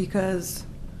Peace, because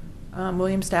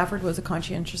William Stafford was a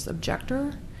conscientious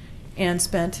objector and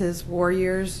spent his war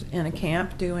years in a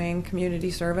camp doing community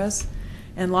service.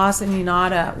 And Lawson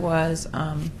Inada was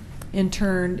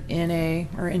interred,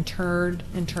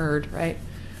 right,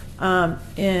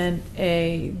 in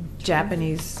a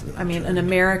an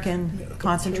American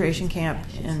concentration camp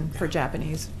for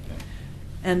Japanese.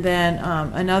 And then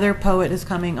another poet is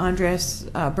coming, Andreas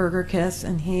Bergerkiss,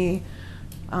 and he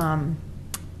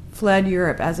fled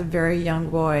Europe as a very young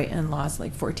boy and lost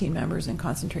like 14 members in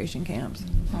concentration camps.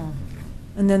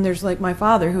 And then there's like my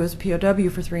father, who was a POW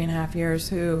for 3.5 years,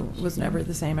 who was never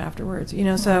the same afterwards. You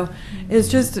know, so it's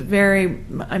just very,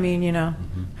 I mean, you know,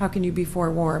 how can you be for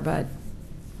war, but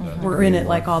we're in it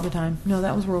like all the time. No,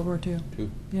 that was World War II.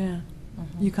 Yeah.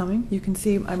 You coming? You can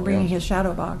see I'm bringing his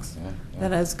shadow box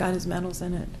that has got his medals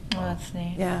in it. Oh, that's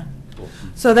neat. Yeah.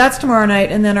 So that's tomorrow night,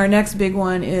 and then our next big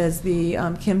one is the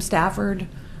Kim Stafford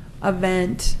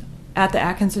event at the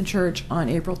Atkinson Church on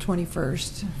April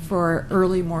 21st for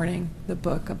early morning, the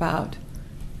book about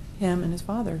him and his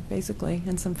father, basically,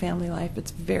 and some family life.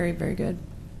 It's very, very good.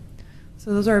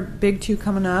 So those are big two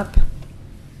coming up.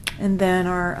 And then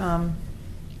our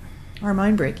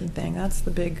mind-breaking thing, that's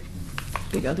the big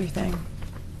other thing.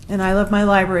 And I love my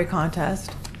library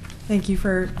contest. Thank you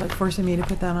for forcing me to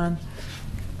put that on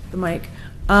the mic.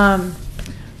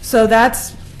 So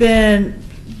that's been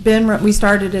we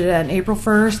started it on April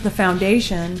 1st. The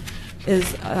foundation is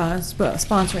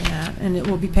sponsoring that, and it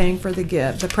will be paying for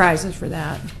the prizes for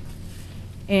that.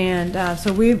 And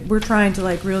so we're trying to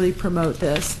like really promote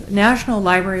this. National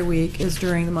Library Week is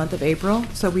during the month of April,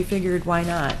 so we figured why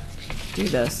not do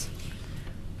this.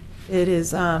 It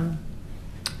is a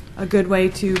good way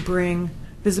to bring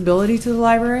visibility to the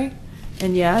library.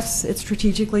 And yes, it's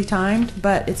strategically timed,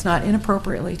 but it's not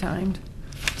inappropriately timed.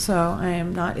 So I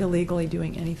am not illegally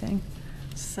doing anything.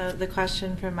 So the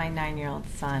question from my 9-year-old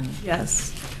son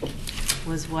Yes.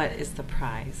 was, what is the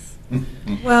prize?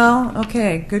 Well,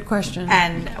 okay, good question.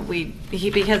 And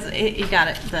because he got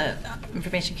it, the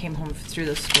information came home through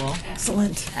the school.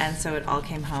 Excellent. And so it all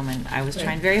came home, and I was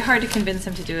trying very hard to convince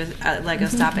him to do a Lego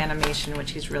stop animation,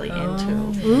 which he's really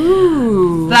into.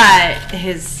 Ooh. But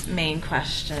his main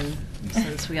question,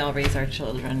 since we all raise our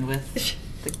children with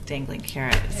the dangling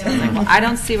carrot, so I was like, well, I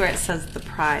don't see where it says the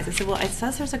prize. I said, well, it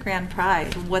says there's a grand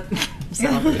prize. What? So.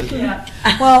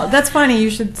 Well, that's funny you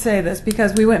should say this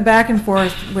because we went back and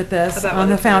forth with this About on whether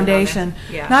the to put it on there. foundation.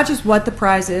 Yeah. Not just what the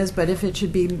prize is, but if it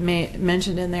should be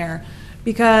mentioned in there.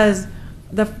 Because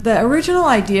the original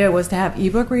idea was to have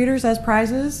ebook readers as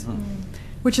prizes,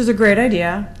 which is a great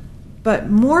idea, but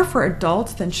more for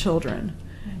adults than children.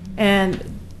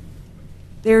 And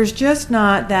there's just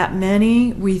not that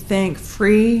many, we think,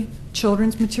 free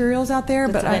children's materials out there.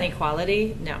 With But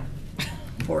inequality, no.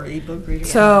 For ebook reading.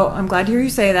 So I'm glad to hear you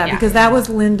say that Yeah. because that was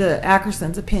Linda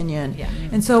Ackerson's opinion. Yeah.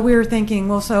 And so we were thinking,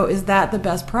 well, so is that the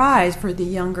best prize for the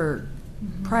younger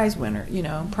prize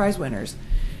winners?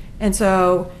 And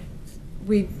so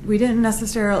we didn't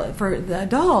necessarily, for the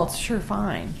adults, sure,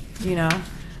 fine,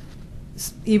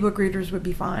 ebook readers would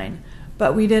be fine.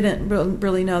 But we didn't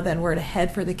really know then where to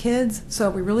head for the kids. So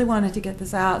we really wanted to get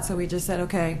this out. So we just said,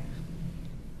 okay.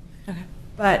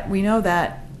 But we know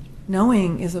that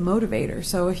knowing is a motivator.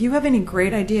 So if you have any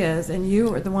great ideas, and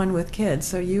you are the one with kids,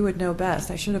 so you would know best.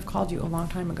 I should have called you a long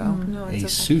time ago. No, A it's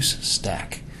okay. Seuss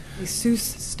stack. A Seuss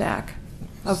stack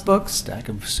of books. Stack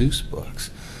of Seuss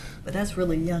books. But that's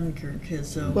really younger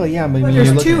kids, so. Well, yeah, but Well, when you're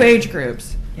there's looking two at- age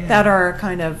groups Yeah. that are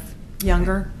kind of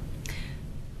younger.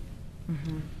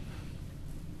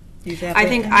 I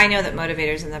think I know that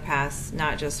motivators in the past,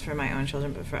 not just for my own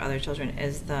children, but for other children,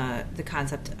 is the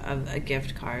concept of a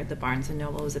gift card. The Barnes and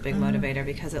Noble was a big motivator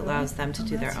because it allows them to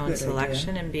do their that's a own good idea.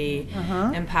 selection and be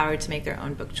empowered to make their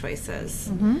own book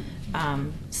choices.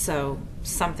 So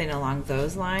something along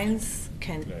those lines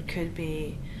could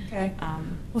be. Okay.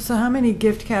 Well, so how many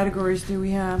gift categories do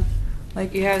we have?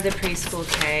 Like You have the preschool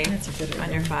K, That's a good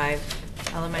idea. under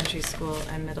 5, elementary school,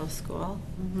 and middle school.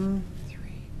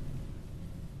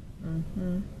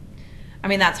 I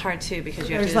mean, that's hard too because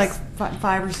you have there's to. like just-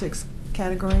 5 or 6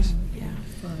 categories. Yeah.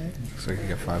 Looks like you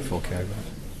got 5 full categories.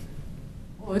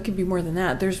 Well, it could be more than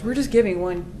that. We're just giving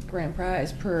one grand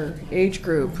prize per age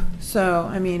group. So,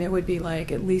 I mean, it would be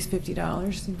like at least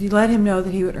 $50. You let him know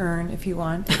that he would earn, if he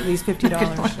won, at least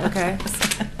 $50, okay?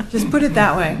 Just put it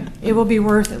that way. It will be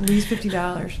worth at least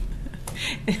 $50.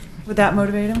 Would that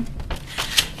motivate him?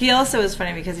 He also is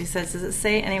funny because he says, "Does it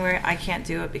say anywhere I can't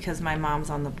do it because my mom's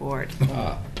on the board?"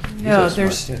 No,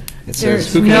 there's It there's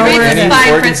says, who can nowhere Read any this that, fine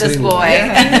important print, this city- boy.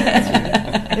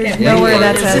 there's nowhere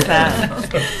that says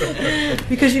that.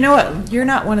 Because you know what? You're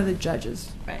not one of the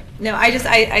judges. Right. No, I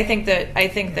think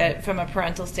that from a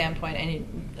parental standpoint, any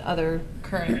other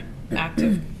current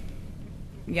active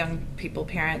young people,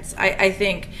 parents, I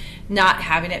think not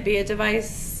having it be a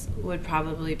device would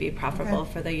probably be preferable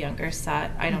for the younger set.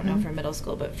 I don't know for middle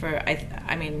school, but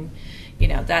I mean,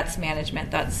 that's management.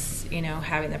 That's,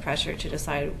 having the pressure to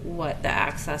decide what the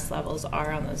access levels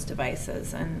are on those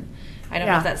devices. And I don't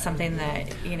know Yeah. if that's something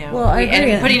that, Well, I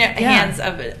agree. and putting Yeah. hands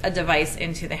of a device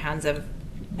into the hands of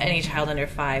any child under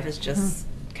 5 is just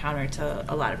counter to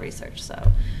a lot of research.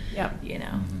 So, Yep.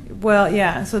 Well,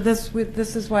 yeah. So this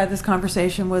is why this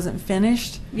conversation wasn't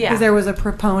finished. Yeah. Because there was a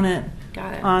proponent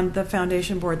Got it. on the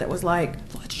foundation board that was like,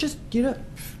 let's just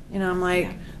I'm like,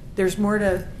 Yeah. there's more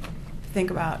to think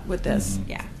about with this.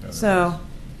 Yeah. So,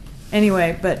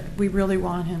 anyway, but we really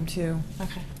want him to.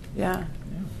 Okay. Yeah.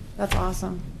 That's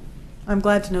awesome. I'm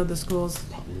glad to know the schools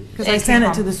because I It sent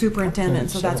came it to home. the superintendent,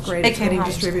 so that's great. It It's came getting home.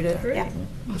 distributed. Yeah.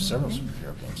 There's several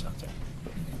superhero books out there.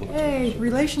 Hey,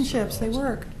 relationships, they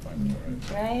work.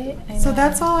 Right? I So know.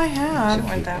 that's all I It have.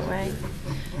 went that way.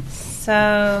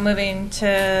 So moving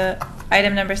to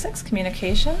item number 6,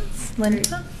 communications.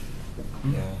 Linda,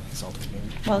 Yeah, it's all together.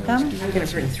 welcome. I'm going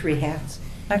to bring 3 hats.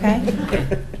 Okay.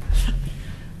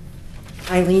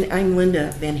 Eileen, I'm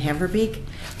Linda Van Haverbeek,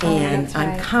 Oh, and that's I'm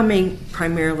right. coming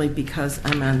primarily because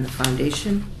I'm on the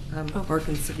foundation,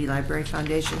 Oregon City Library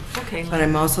Foundation. Okay. But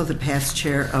I'm also the past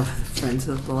chair of Friends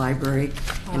of the Library,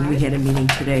 and we right. had a meeting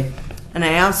today. And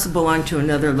I also belong to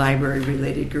another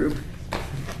library-related group.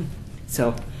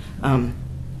 So I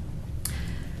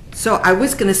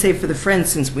was going to say for the Friends,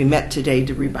 since we met today,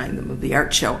 to remind them of the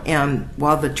art show. And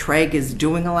while the TRAG is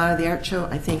doing a lot of the art show,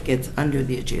 I think it's under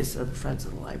the aegis of the Friends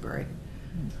of the Library.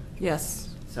 Yes.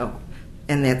 So,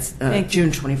 and that's Thank you.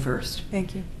 June 21st.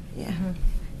 Thank you. Yeah.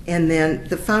 And then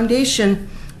the foundation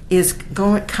is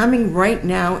coming right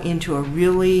now into a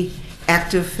really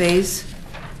active phase.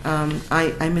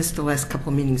 I missed the last couple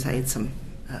of meetings. I had some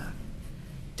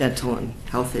dental and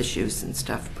health issues and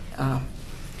stuff.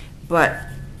 But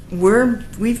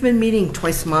we've been meeting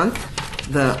twice a month,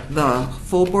 the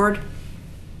full board.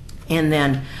 And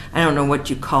then, I don't know what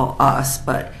you call us,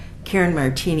 but Karen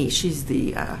Martini, she's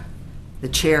the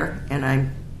chair, and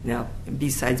I'm,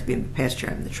 besides being the past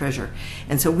chair, I'm the treasurer.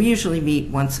 And so we usually meet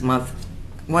once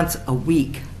a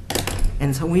week,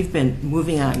 And so we've been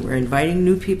moving on. We're inviting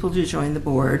new people to join the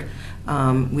board.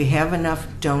 We have enough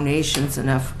donations,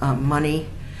 enough money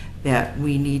that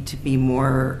we need to be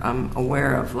more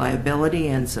aware of liability,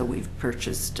 and so we've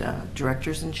purchased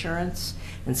director's insurance,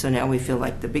 and so now we feel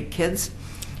like the big kids.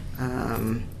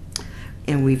 And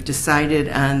we've decided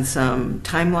on some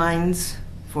timelines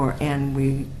and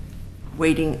we're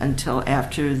waiting until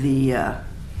after the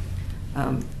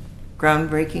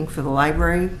groundbreaking for the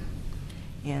library.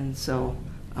 And so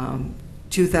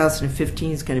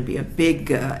 2015 is going to be a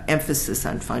big emphasis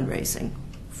on fundraising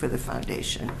for the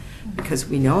foundation, because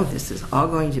we know this is all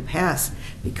going to pass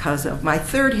because of my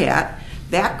third hat,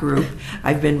 that group.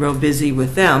 I've been real busy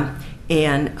with them,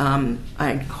 and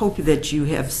I hope that you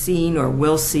have seen or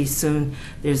will see soon,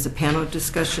 there's a panel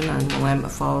discussion on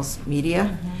Willamette Falls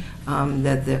media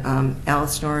that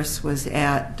Alice Norris was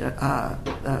at,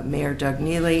 Mayor Doug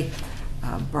Neely,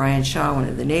 Brian Shaw, one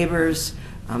of the neighbors,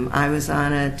 I was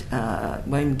on it,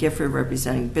 William Gifford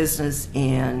representing business,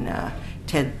 and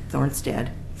Ted Thornstad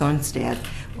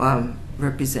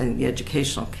representing the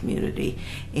educational community.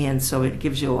 And so it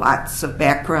gives you lots of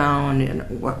background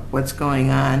and what's going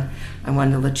on. I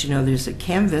wanted to let you know there's a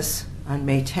canvas on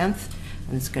May 10th,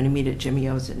 and it's going to meet at Jimmy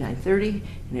O's at 9:30.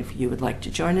 And if you would like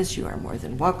to join us, you are more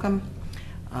than welcome.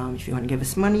 If you want to give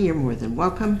us money, you're more than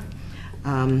welcome.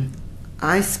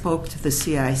 I spoke to the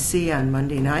CIC on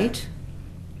Monday night.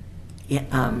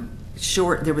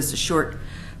 There was a short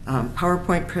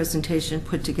PowerPoint presentation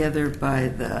put together by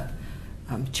the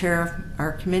chair of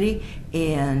our committee,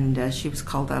 and she was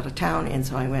called out of town, and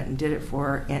so I went and did it for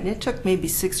her, and it took maybe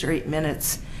 6 or 8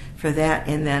 minutes for that,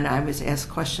 and then I was asked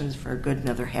questions for a good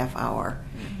another half hour.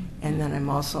 And then I'm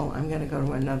going to go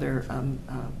to another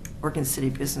Oregon City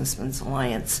Businessmen's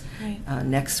Alliance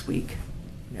next week,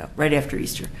 right after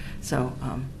Easter. So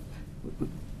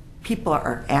people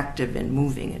are active and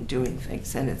moving and doing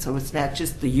things, and so it's not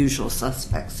just the usual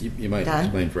suspects. You might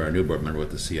explain for our new board member what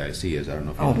the CIC is. I don't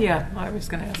know if you know. Yeah, I was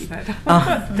going to ask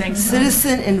that. Thanks.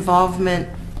 Citizen Involvement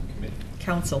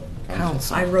Council.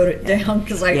 Council. I wrote it down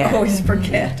because I always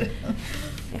forget.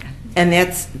 And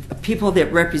that's people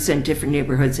that represent different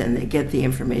neighborhoods, and they get the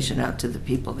information out to the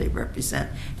people they represent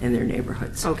in their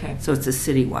neighborhoods. Okay. So it's a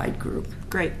citywide group.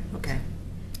 Great. Okay.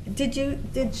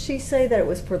 Did she say that it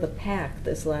was for the PAC,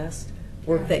 this last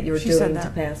work that you were doing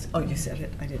to pass? Oh, you said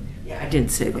it. I didn't. Yeah, I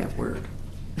didn't say that word.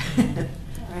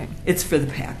 Right. It's for the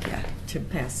PAC, yeah. To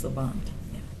pass the bond.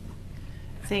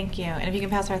 Thank you. And if you can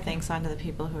pass our thanks on to the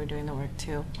people who are doing the work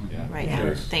too. Yeah. Right Yeah. now.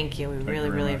 Yes. Thank you. We Thank you really,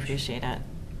 very really much. appreciate it.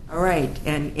 All right,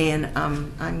 and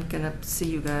I'm gonna see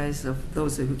you guys, of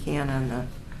those who can, on the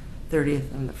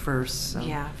 30th and the 1st. So.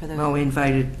 Yeah, for the- Well, we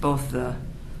invited both the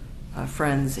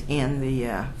Friends and the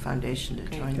Foundation to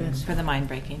join us. For the mind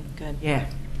breaking. Good. Yeah.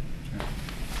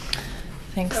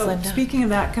 Thanks, So, Linda. speaking of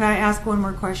that, can I ask one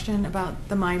more question about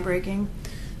the mind breaking?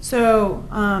 So,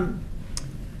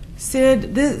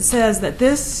 Sid, this says that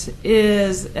this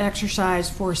is exercise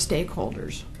for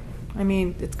stakeholders. I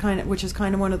mean, it's which is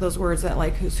kind of one of those words that,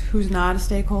 like, who's not a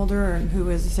stakeholder and who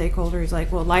is a stakeholder. He's like,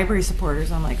 well, library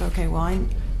supporters. I'm like, okay, well, I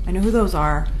know who those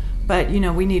are, but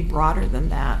we need broader than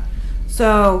that.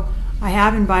 So I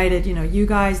have invited, you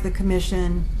guys, the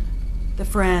commission, the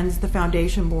Friends, the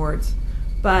foundation boards,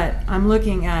 but I'm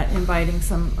looking at inviting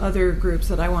some other groups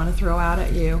that I want to throw out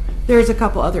at you. There's a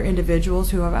couple other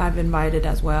individuals who I've invited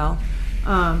as well.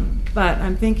 But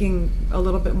I'm thinking a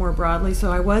little bit more broadly.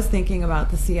 So I was thinking about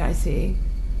the CIC,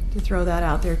 to throw that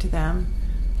out there to them.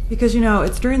 Because,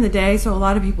 it's during the day, so a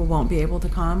lot of people won't be able to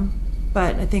come.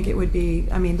 But I think it would be,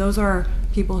 those are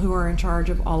people who are in charge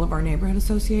of all of our neighborhood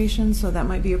associations, so that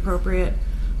might be appropriate.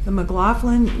 The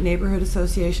McLaughlin Neighborhood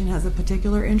Association has a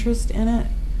particular interest in it.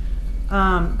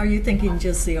 Are you thinking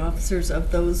just the officers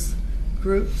of those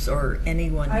groups or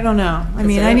anyone? I don't know.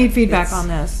 I need feedback on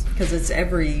this. Because it's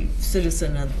every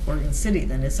citizen of Oregon City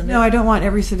then, isn't it? No, I don't want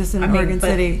every citizen of Oregon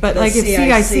City. But the like if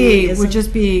CIC would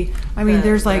just be,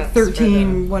 there's like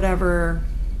 13 whatever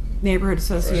neighborhood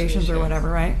associations or whatever,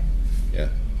 right? Yeah.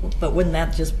 But wouldn't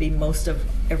that just be most of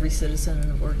every citizen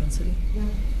of Oregon City?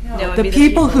 No, The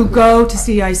people who go to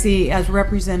CIC as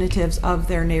representatives of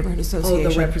their neighborhood association. Oh,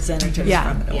 the representatives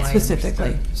Yeah, from it. Oh, I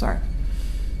specifically. Sorry.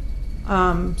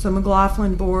 So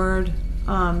McLaughlin Board,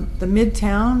 the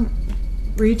Midtown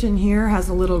region here has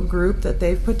a little group that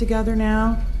they've put together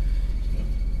now.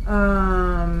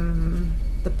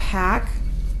 The PAC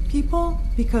people,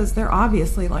 because they're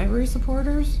obviously library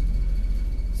supporters.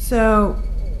 So,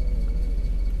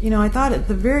 I thought at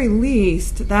the very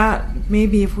least that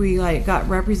maybe if we got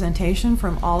representation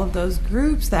from all of those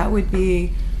groups, that would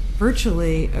be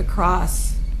virtually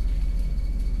across.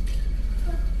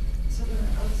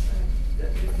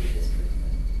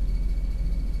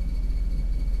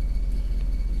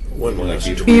 one last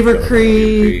tweak Beaver on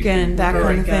Creek and that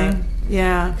kind of Right. thing.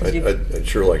 Yeah. I'd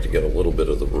sure like to get a little bit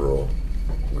of the rural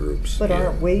groups. But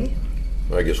aren't in. we?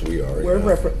 I guess we are. We're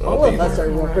yeah. I'll all of be us there.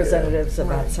 are representatives of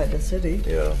outside the city.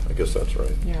 Yeah, I guess that's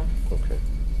right. Yeah. Okay.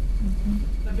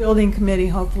 The building committee,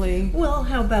 hopefully. Well,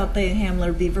 how about the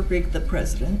Hamler Beaver Creek, the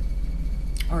president?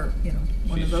 Or, you know,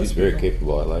 one of those She's very people.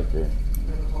 capable. I like her.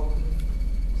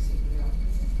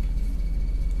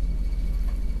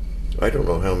 I don't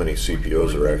know how many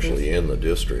CPOs are actually in the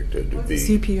district. It'd be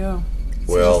CPO.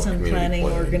 well, Citizen community Planning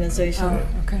Organization. Oh,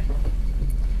 okay.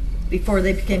 Before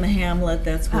they became a hamlet,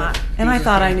 that's what. And I Beaver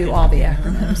thought I Creek knew is. all the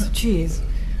acronyms. Jeez.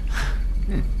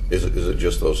 Is it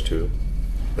just those two?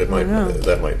 It might know.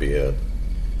 that might be it.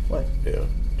 What? Yeah,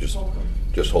 just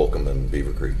Holcomb and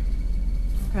Beaver Creek.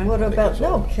 Okay. What think about, that's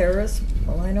all. no, Karis,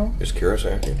 Malino, Is Karis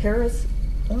active? Karis,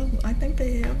 I think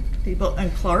they have people,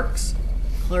 and Clark's,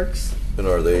 And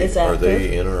are they Is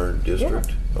active. in our district?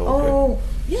 Yeah. Okay. Oh,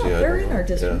 yeah, See, I they're don't in know. our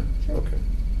district. Yeah. Sure. Okay.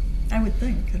 I would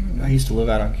think, I don't know. I used to live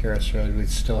out on Karis Road. We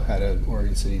still had an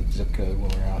Oregon City zip code when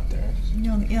we were out there.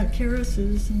 Yeah, Karis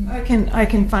is, and I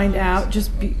can find out,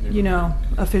 just be,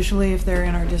 officially if they're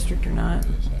in our district or not.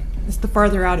 It's the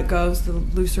farther out it goes, the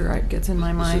looser it gets in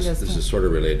my mind. This is sort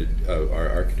of related. Our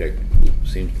architect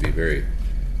seems to be very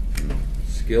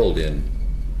skilled in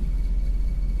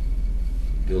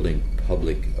building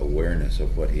public awareness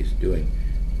of what he's doing.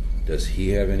 Does he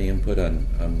have any input on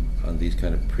these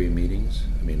kind of pre-meetings?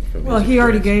 I mean, from Well, his he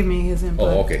already experience? gave me his input.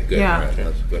 Oh, okay, good. Yeah. All right,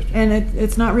 that's the question. And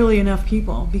it's not really enough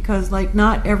people because, like,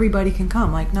 not everybody can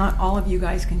come. Like, not all of you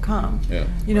guys can come.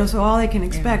 Yeah. So all they can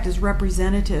expect is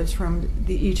representatives from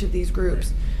each of these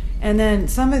groups. And then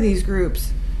some of these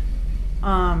groups,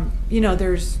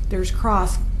 there's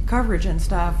cross coverage and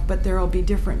stuff, but there will be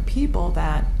different people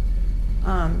that,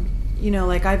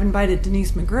 like I've invited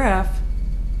Denise McGriff,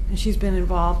 and she's been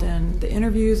involved in the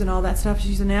interviews and all that stuff.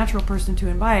 She's a natural person to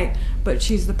invite, but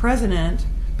she's the president.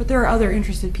 But there are other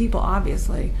interested people,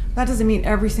 obviously. That doesn't mean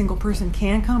every single person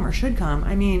can come or should come.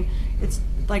 I mean, it's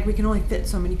like we can only fit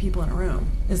so many people in a room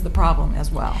is the problem as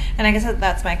well. And I guess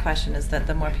that's my question, is that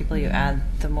the more people you add,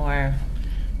 the more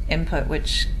input,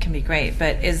 which can be great.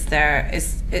 But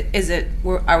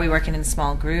are we working in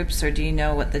small groups, or do you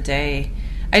know what the day?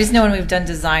 I just know when we've done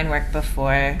design work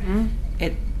before,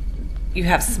 you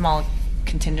have small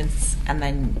contingents and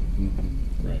then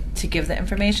to give the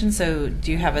information. So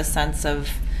do you have a sense of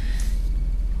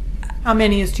how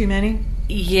many is too many?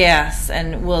 Yes,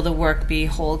 and will the work be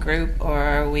whole group, or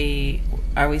are we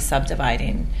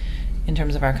subdividing in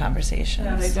terms of our conversations?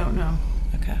 That I don't know.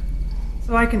 Okay.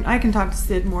 So I can talk to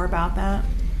Sid more about that.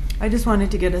 I just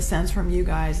wanted to get a sense from you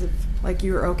guys if like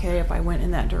you were okay if I went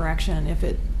in that direction, if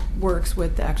it works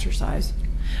with the exercise.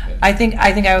 I think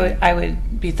I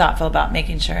would be thoughtful about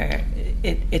making sure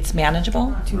it's manageable.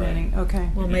 Not too many. Okay.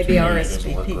 well, maybe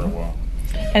RSVP.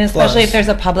 And especially if there's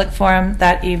a public forum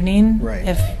that evening, Right.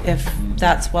 if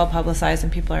that's well publicized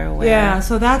and people are aware. Yeah,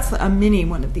 so that's a mini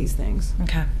one of these things,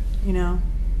 Okay.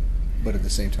 But at the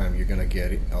same time, you're going to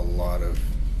get a lot of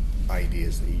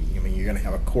ideas. You're going to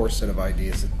have a core set of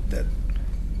ideas that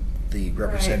the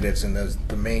representatives in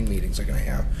the main meetings are going to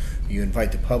have. You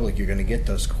invite the public, you're going to get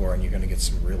those core, and you're going to get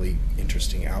some really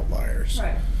interesting outliers.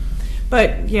 Right.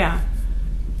 But yeah,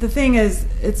 the thing is,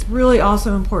 it's really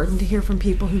also important to hear from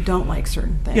people who don't like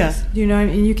certain things. Yes.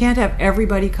 And you can't have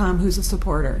everybody come who's a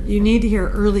supporter. You need to hear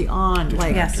early on,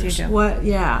 like, Yes, you do. what,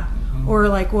 or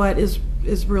like what is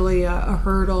really a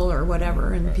hurdle or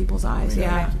whatever in people's eyes.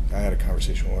 I had a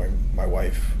conversation with my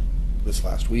wife this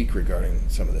last week regarding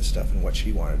some of this stuff and what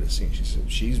she wanted to see.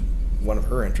 She said one of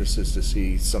her interests is to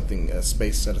see a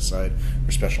space set aside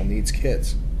for special needs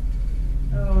kids,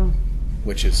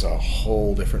 which is a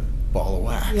whole different ball of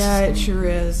wax. Yeah, it sure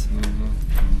is.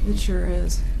 It sure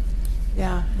is.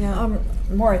 Yeah.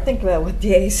 The more I think about what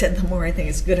DA said, the more I think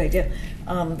it's a good idea.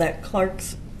 That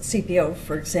Clark's CPO,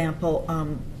 for example,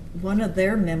 one of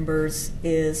their members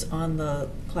is on the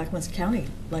Clackamas County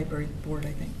Library Board,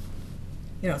 I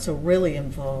think. So really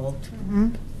involved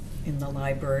in the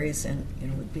libraries, and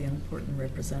would be an important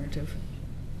representative.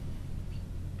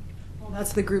 Well,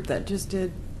 that's the group that just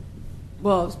did.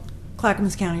 Well,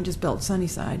 Clackamas County just built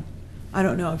Sunnyside. I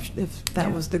don't know if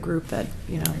that was the group that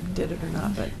did it or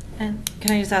not, but. And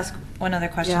can I just ask one other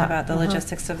question Yeah, about the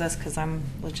logistics of this, because I'm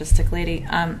a logistic lady.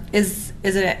 Is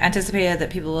it anticipated that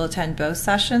people will attend both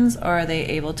sessions, or are they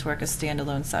able to work as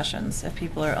standalone sessions if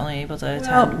people are only able to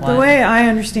attend one? The way I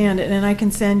understand it, and I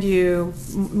can send you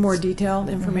more detailed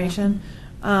information,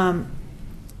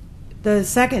 the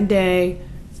second day,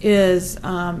 is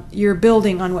you're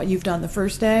building on what you've done the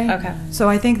first day. Okay. So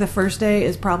I think the first day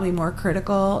is probably more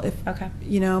critical. If Okay.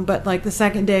 but like the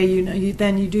second day,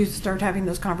 then you do start having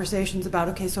those conversations about,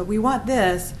 okay, so we want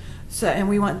this, and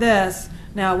we want this.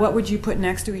 Now, what would you put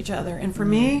next to each other? And for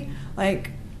me,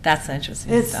 like, That's the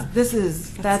interesting it's stuff.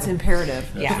 that's imperative.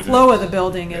 Yeah. The flow of the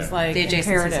building is like The adjacencies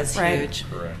imperative, is right? huge.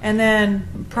 Correct. And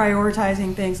then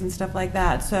prioritizing things and stuff like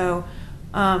that. So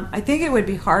I think it would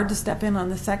be hard to step in on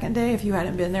the second day if you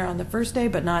hadn't been there on the first day,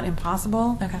 but not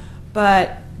impossible. Okay.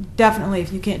 But definitely,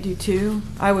 if you can't do two,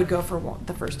 I would go for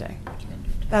the first day.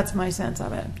 That's my sense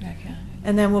of it. Okay.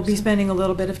 And then we'll be spending a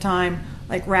little bit of time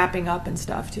like wrapping up and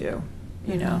stuff too,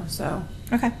 so.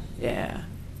 Okay. Yeah.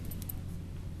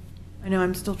 I know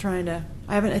I'm still trying to,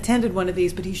 I haven't attended one of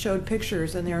these, but he showed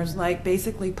pictures and there's like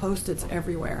basically Post-its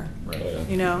everywhere. Right.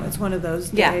 It's one of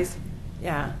those Yeah. days.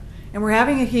 Yeah. And we're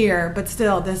having it here, but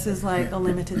still, this is like a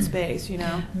limited space,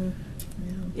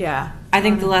 Yeah. I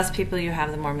think the less people you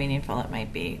have, the more meaningful it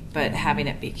might be, but having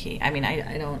it be key. I mean,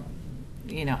 I don't,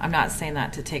 I'm not saying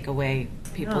that to take away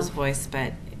people's No. voice,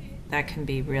 but that can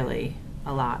be really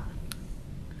a lot.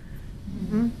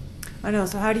 Mm-hmm. I know.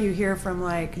 So how do you hear from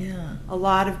like a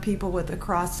lot of people with a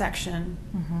cross section?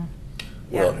 Mm-hmm.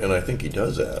 Yeah. Well, and I think he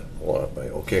does that a lot by,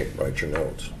 okay, write your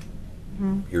notes.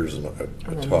 Mhm. Here's a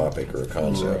topic or a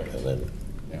concept, and then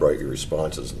write your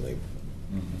responses, and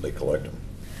they collect them.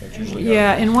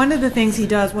 Yeah, and one of the things he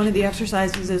does, one of the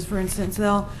exercises is, for instance,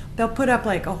 they'll put up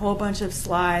like a whole bunch of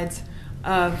slides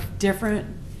of different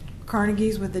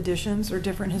Carnegies with additions or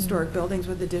different historic buildings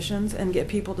with additions, and get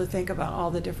people to think about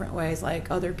all the different ways like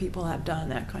other people have done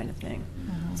that kind of thing.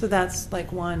 So that's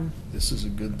like one. This is a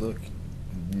good look.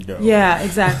 No. Yeah,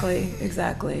 exactly.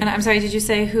 And I'm sorry, did you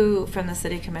say who from the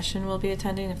city commission will be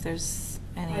attending? If there's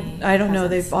any, I don't know.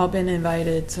 presence? They've all been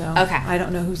invited, so Okay. I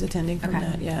don't know who's attending from Okay.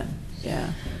 that yet.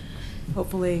 Yeah,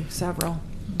 hopefully several.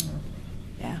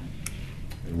 Yeah.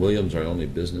 And William's our only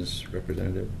business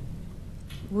representative.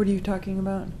 What are you talking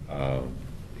about?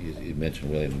 You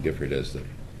mentioned William Gifford as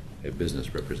a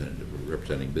business representative,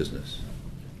 representing business.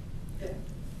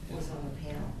 Was on the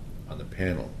panel. On the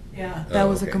panel. Yeah, Oh, that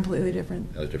was a okay. completely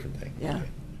different. That was a different thing. Yeah. Okay.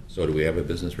 So do we have a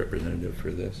business representative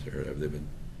for this, or have they been,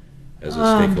 as a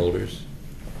Um, stakeholders?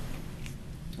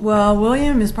 Well,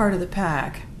 William is part of the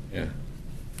PAC, Yeah.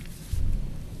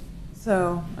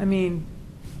 so I mean,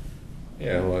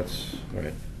 Yeah, well, that's, all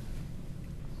right.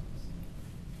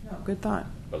 no, good thought.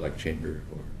 But like chamber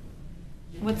or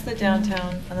What's the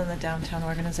downtown, other than the downtown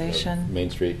organization? Main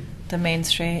Street? The Main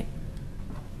Street.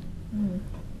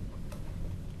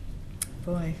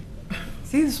 Boy,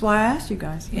 See, this is why I asked you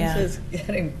guys. Yeah. this is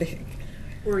getting big.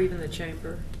 Or even the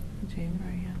chamber, Chamber,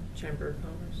 yeah. Chamber of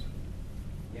Commerce.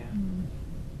 Yeah.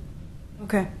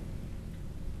 Okay.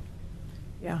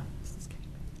 Yeah.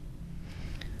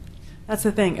 That's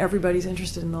the thing. Everybody's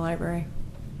interested in the library.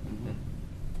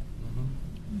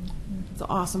 It's an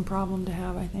awesome problem to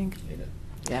have, I think.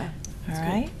 Yeah. All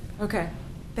right. Okay.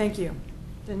 Thank you.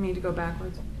 Didn't mean to go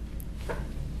backwards.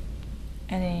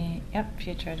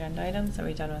 Future agenda items, are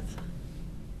we done with?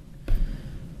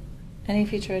 Any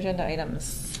future agenda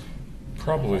items?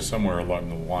 Probably somewhere along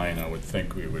the line, I would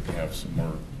think we would have some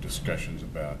more discussions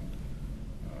about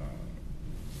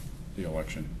the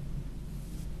election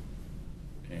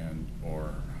and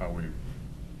or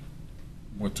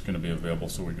what's going to be available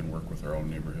so we can work with our own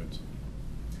neighborhoods.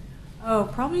 Oh,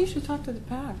 probably you should talk to the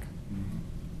PAC.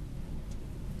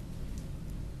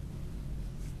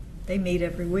 They meet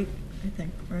every week, I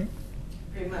think, right?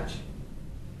 Pretty much.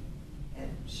 And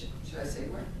should I say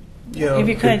where? Yeah. If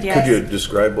you could, yes. Could you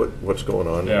describe what's going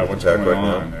on? Yeah, with what's the PAC going right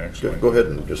now? on, actually. Go ahead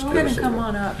and just Go give ahead us and a come little.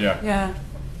 on up. Yeah. Yeah.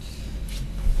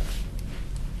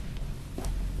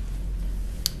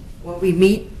 Well, we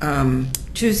meet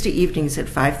Tuesday evenings at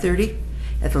 5:30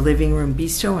 at the Living Room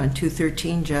Bistro on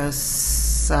 213,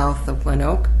 just south of Glen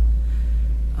Oak.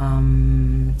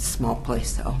 Small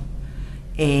place, though.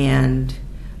 And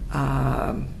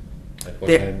At what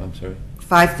there- time, I'm sorry?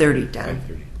 5:30 down.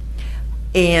 5:30.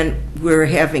 And we're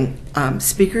having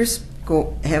speakers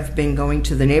have been going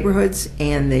to the neighborhoods,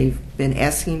 and they've been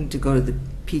asking to go to the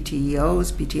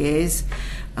PTOs, PTAs.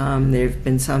 There have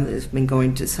been some that have been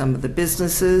going to some of the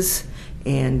businesses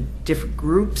and different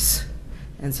groups.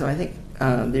 And so I think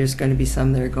there's going to be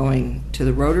some that are going to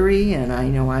the Rotary, and I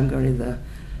know I'm going to the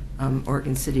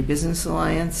Oregon City Business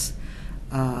Alliance.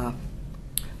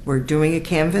 We're doing a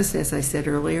canvas, as I said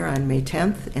earlier, on May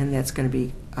 10th, and that's going to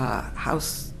be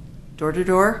house door to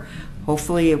door.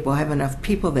 Hopefully, we'll have enough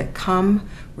people that come.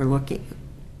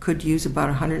 Could use about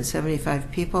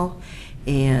 175 people,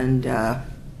 and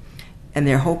And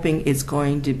they're hoping it's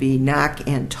going to be knock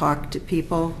and talk to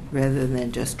people rather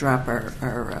than just drop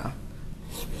our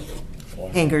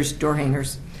hangers, door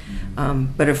hangers.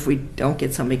 But if we don't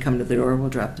get somebody come to the door, we'll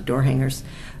drop the door hangers.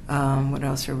 What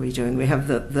else are we doing? We have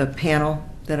the panel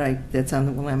that's on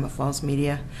the Willamette Falls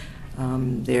Media.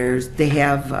 They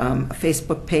have a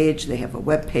Facebook page. They have a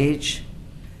web page.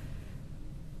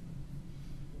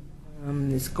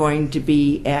 It's going to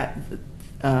be at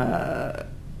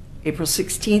April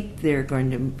 16th. They're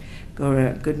going to go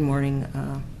to Good Morning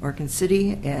Oregon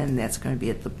City, and that's going to be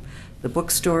at the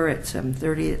bookstore at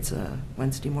 7:30. It's a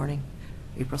Wednesday morning,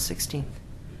 April 16th.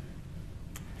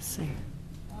 Let's see.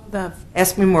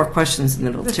 Ask me more questions and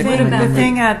it'll tickle my The memory.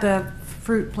 thing at the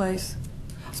fruit place,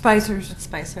 Spicers.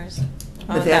 Spicers.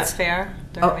 But Oh, that's- that fair?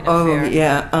 They're having a Oh, fair.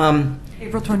 yeah.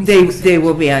 April 26th. They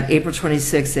will be on April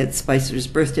 26th at Spicer's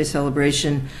birthday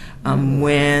celebration.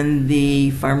 When the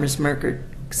farmers market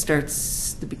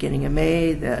starts the beginning of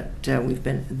May, the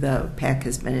PAC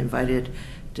has been invited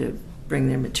to bring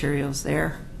their materials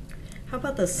there. How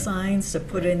about the signs to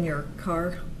put in your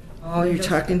car? Oh, you're windows?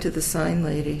 talking to the sign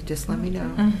lady. Just let me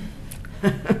know.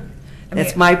 Mm.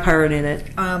 That's my part in it.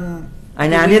 Do I'm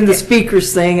not we in the get-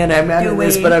 speakers thing, and I'm not do in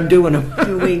this, we- but I'm doing them.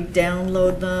 Do we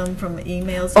download them from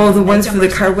emails? Oh, the Make ones them for the or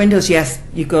car something? windows? Yes,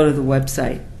 you go to the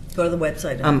website. Go to the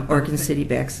website. Oregon City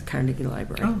backs Carnegie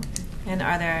Library. Oh, And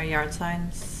are there yard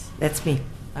signs? That's me.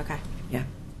 Okay. Yeah.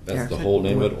 That's the whole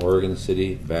name of it, Oregon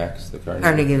City backs the Carnegie?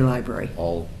 Carnegie Library.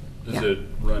 All, Does Yeah. it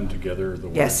run together, the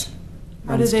words? Yes.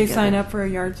 How do Runs they together. sign up for a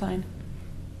yard sign?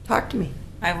 Talk to me.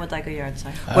 I would like a yard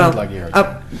sign. I would like a yard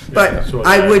sign. But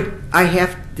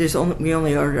Yeah, so we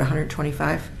only ordered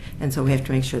 125, and so we have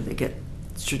to make sure they get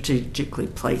strategically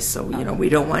placed, so, we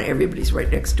don't want everybody's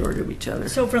right next door to each other.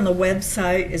 so from the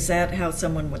website, is that how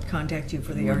someone would contact you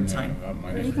for the yard sign?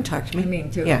 You can talk to me. I mean,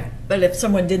 too. Yeah, But if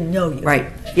someone didn't know you. right,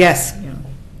 yes, You know.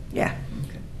 yeah,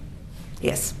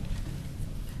 yes.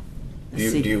 Do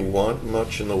you want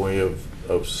much in the way of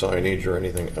signage or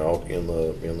anything out in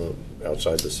the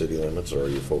outside the city limits, or are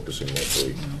you focusing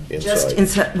mostly inside? Just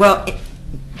inside, well,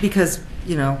 because,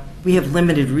 we have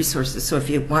limited resources, so if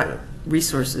you want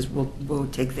resources, we'll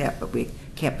take that, but we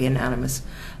can't be anonymous.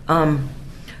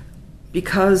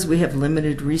 Because we have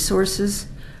limited resources,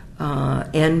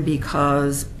 and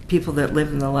because people that live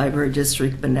in the library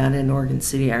district but not in Oregon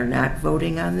City are not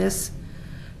voting on this,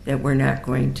 that we're not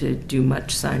going to do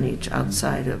much signage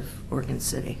outside of Oregon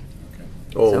City.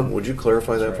 Oh, So- would you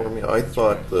clarify that for me? I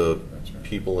thought the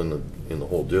people in the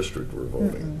whole district were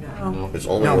voting. No. It's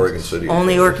only No, Oregon City?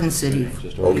 Only Oregon City.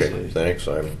 just Oregon Okay, City. thanks,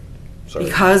 I'm sorry.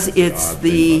 Because it's Odd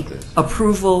thing the about this.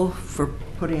 approval for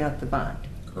putting out the bond.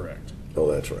 Correct.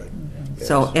 Oh, that's right.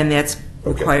 So, Yes. and that's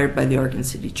Okay. required by the Oregon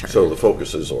City Charter. So the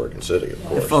focus is Oregon City, of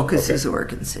course. The focus Okay. is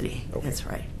Oregon City. Okay. That's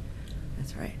right.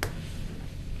 That's right.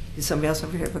 Did somebody else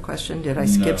over here have a question? Did I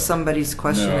skip No. somebody's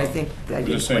question? No. I think I I'm didn't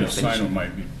just saying quite a finish. sign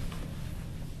might be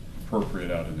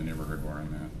appropriate out in the neighborhood where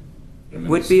I'm at. I'm in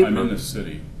Would the- be I'm in appro- the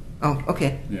city, Oh,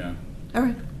 okay. yeah. All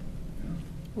right.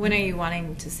 When are you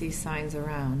wanting to see signs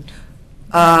around?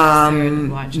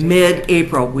 Watch date.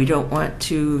 Mid-April. We don't want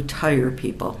to tire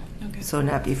people. Okay. So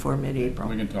not before mid-April.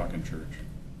 We can talk in church.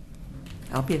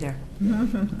 I'll be there.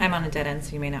 I'm on a dead end,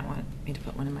 so you may not want me to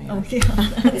put one in my yard. Oh, yeah.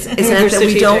 It's not that we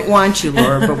strategic. don't want you,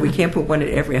 Laura, but we can't put one at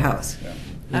every house.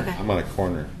 Yeah. Okay. I'm on a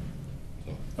corner.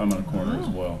 so. I'm on a corner as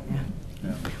Oh. well.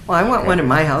 Yeah. Well, I want one in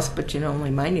my house, but only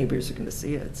my neighbors are going to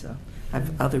see it, so I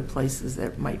have other places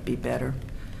that might be better.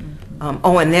 And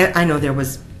I know there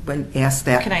was, when asked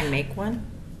that. Can I make one?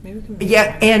 Maybe we can make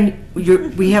Yeah, one. and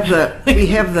we have the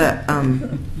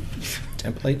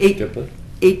Template?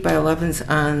 8 by 11s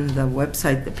on the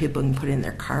website that people can put in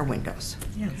their car windows.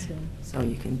 Yeah, it's, So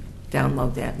you can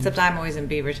download that. Except I'm always in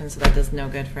Beaverton, so that does no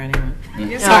good for anyone.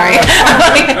 Yeah. Sorry.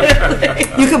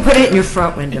 You can put it in your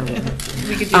front window.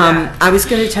 We could do that. I was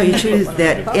going to tell you too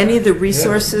that any of the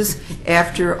resources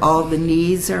after all the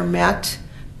needs are met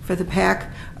for the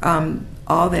PAC,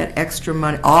 all that extra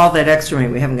money,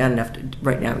 we haven't got enough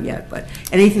right now yet, but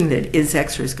anything that is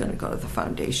extra is going to go to the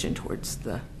foundation towards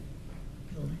the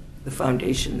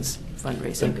foundation's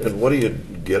fundraising. And what are you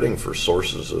getting for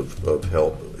sources of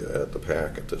help at the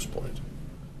PAC at this point?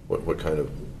 What kind of,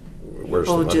 where's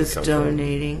the People money just come from?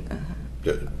 donating.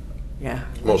 Yeah.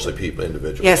 Mostly people,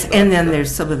 individuals? Yes, not- and then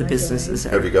there's some of the businesses.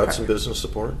 Have you got some business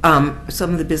support?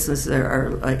 Some of the businesses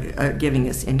are giving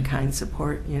us in-kind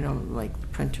support, like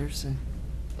printers and.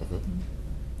 Mhm.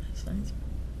 That's nice.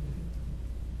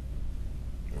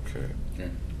 Okay. Okay.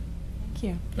 Thank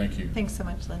you. Thank you. Thanks so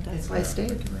much, Linda. That's my state.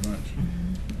 Thank you very much.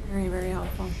 Very, very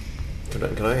helpful.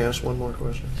 Can I ask one more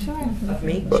question? Sure.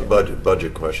 Me?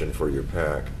 Budget question for your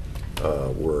PAC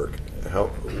work.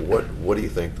 what do you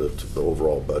think the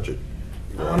overall budget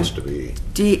wants to be?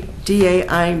 DA,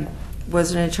 I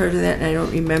wasn't in charge of that, and I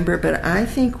don't remember, but I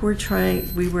think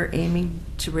we were aiming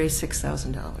to raise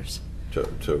 $6,000.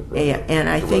 And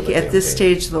I think at this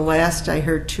stage, the last I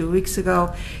heard 2 weeks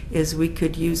ago is we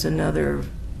could use another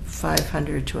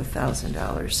 $500 to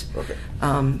 $1,000.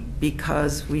 Okay.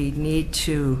 Because we need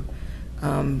to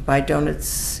buy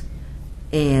donuts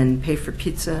and pay for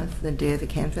pizza the day of the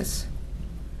canvas.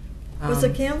 Was the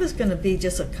canvas going to be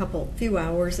just a few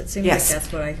hours? It seems Yes. like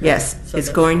that's what I heard. Yes, So it's that's-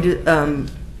 going to,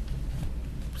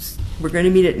 we're going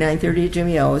to meet at 9:30 at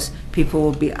Jimmy O's. People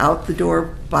will be out the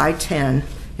door by 10,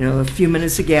 a few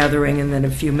minutes of gathering and then a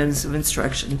few minutes of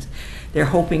instructions. They're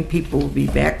hoping people will be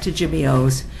back to Jimmy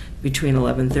O's between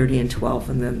 11:30 and 12,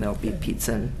 and then there'll be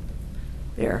pizza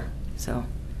there. So,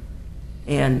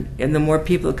 and the more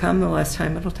people come, the less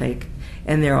time it'll take.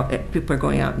 And people are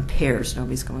going out in pairs.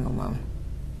 Nobody's going alone.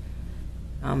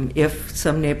 If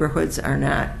some neighborhoods are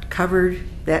not covered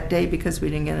that day because we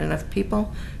didn't get enough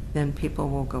people, then people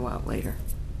will go out later.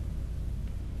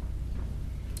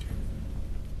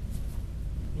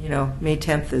 May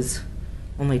 10th is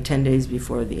only 10 days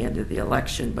before the end of the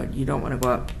election, but you don't want to go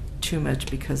out too much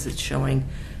because it's showing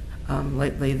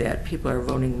lately that people are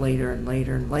voting later and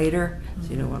later and later, so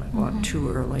you don't want to go out too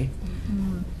early.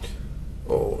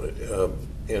 Oh,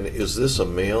 and is this a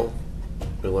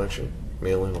mail-in election?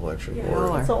 Yeah,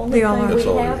 Or- That's the only They all thing are. we That's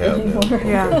all we have have now. anymore.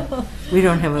 Yeah. We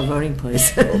don't have a voting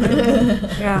place.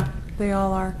 Yeah, they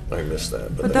all are. I missed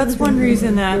that. But that's one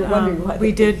reason that You're wondering why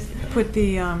we they- did put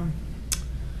the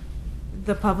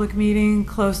public meeting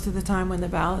close to the time when the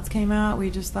ballots came out. We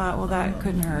just thought, well, that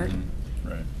couldn't hurt.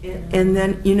 Right. And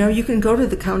then, you can go to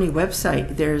the county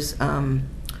website. There's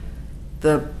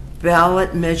the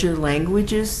ballot measure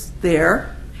languages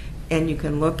there, and you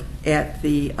can look at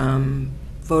the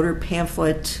voter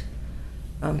pamphlet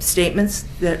statements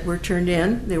that were turned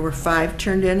in. There were 5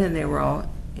 turned in, and they were all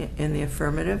in the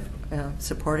affirmative,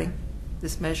 supporting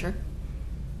this measure.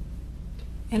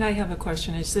 And I have a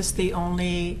question. Is this the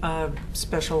only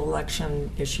special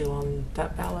election issue on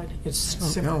that ballot?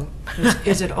 No.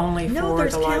 Is it only No, for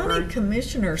there's the county library?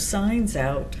 commissioner signs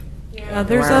out.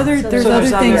 There's Wow. other So there's there's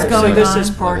other other- things so going this on. is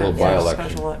part A of little the by-election.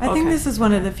 special. I think okay. this is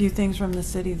one of the few things from the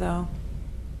city, though.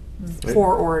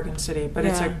 for Oregon City, but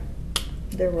it's Yeah. a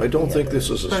I don't think this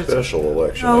is a But it's- special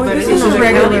election. Oh, I But this think is it's a a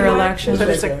regular county- election. but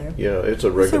it's a- Yeah, it's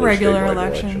a regular regular statewide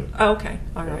election. oh, okay.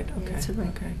 All right. Okay. It's a reg-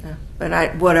 Okay. yeah.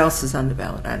 But what else is on the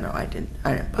ballot? I don't know. I didn't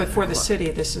But bother for to the look. city,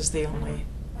 this is the only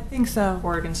I think so.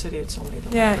 Oregon City. It's only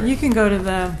the Yeah, library. you can go to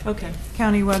the Okay.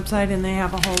 county website and they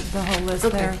have the whole list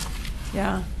Okay. there.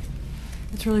 Yeah,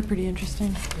 it's really pretty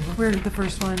interesting. We're the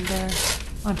first one there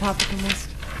on top of the list.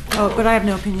 Oh, but I have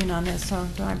no opinion on this, so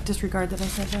I disregard that I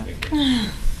said that.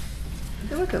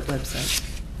 Go look at website.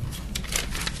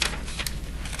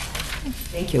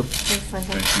 Thank you.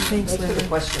 Thanks, Thanks for the Linda.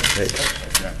 question.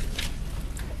 Yeah.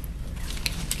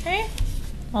 Okay,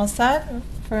 all set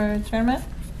for adjournment?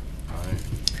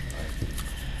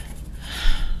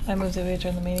 I move that we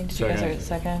adjourn the meeting. Did you guys are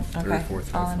second? Third, Okay.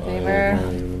 fourth, All in fifth.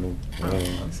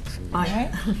 favor? All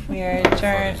right, we are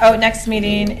adjourned. Oh, next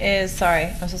meeting is, sorry,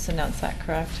 I'm supposed to announce that,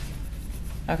 correct?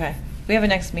 Okay, we have a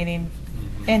next meeting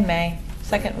in May,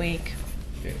 second week,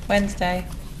 Wednesday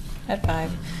at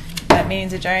 5. That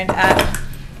meeting's adjourned at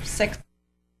 6.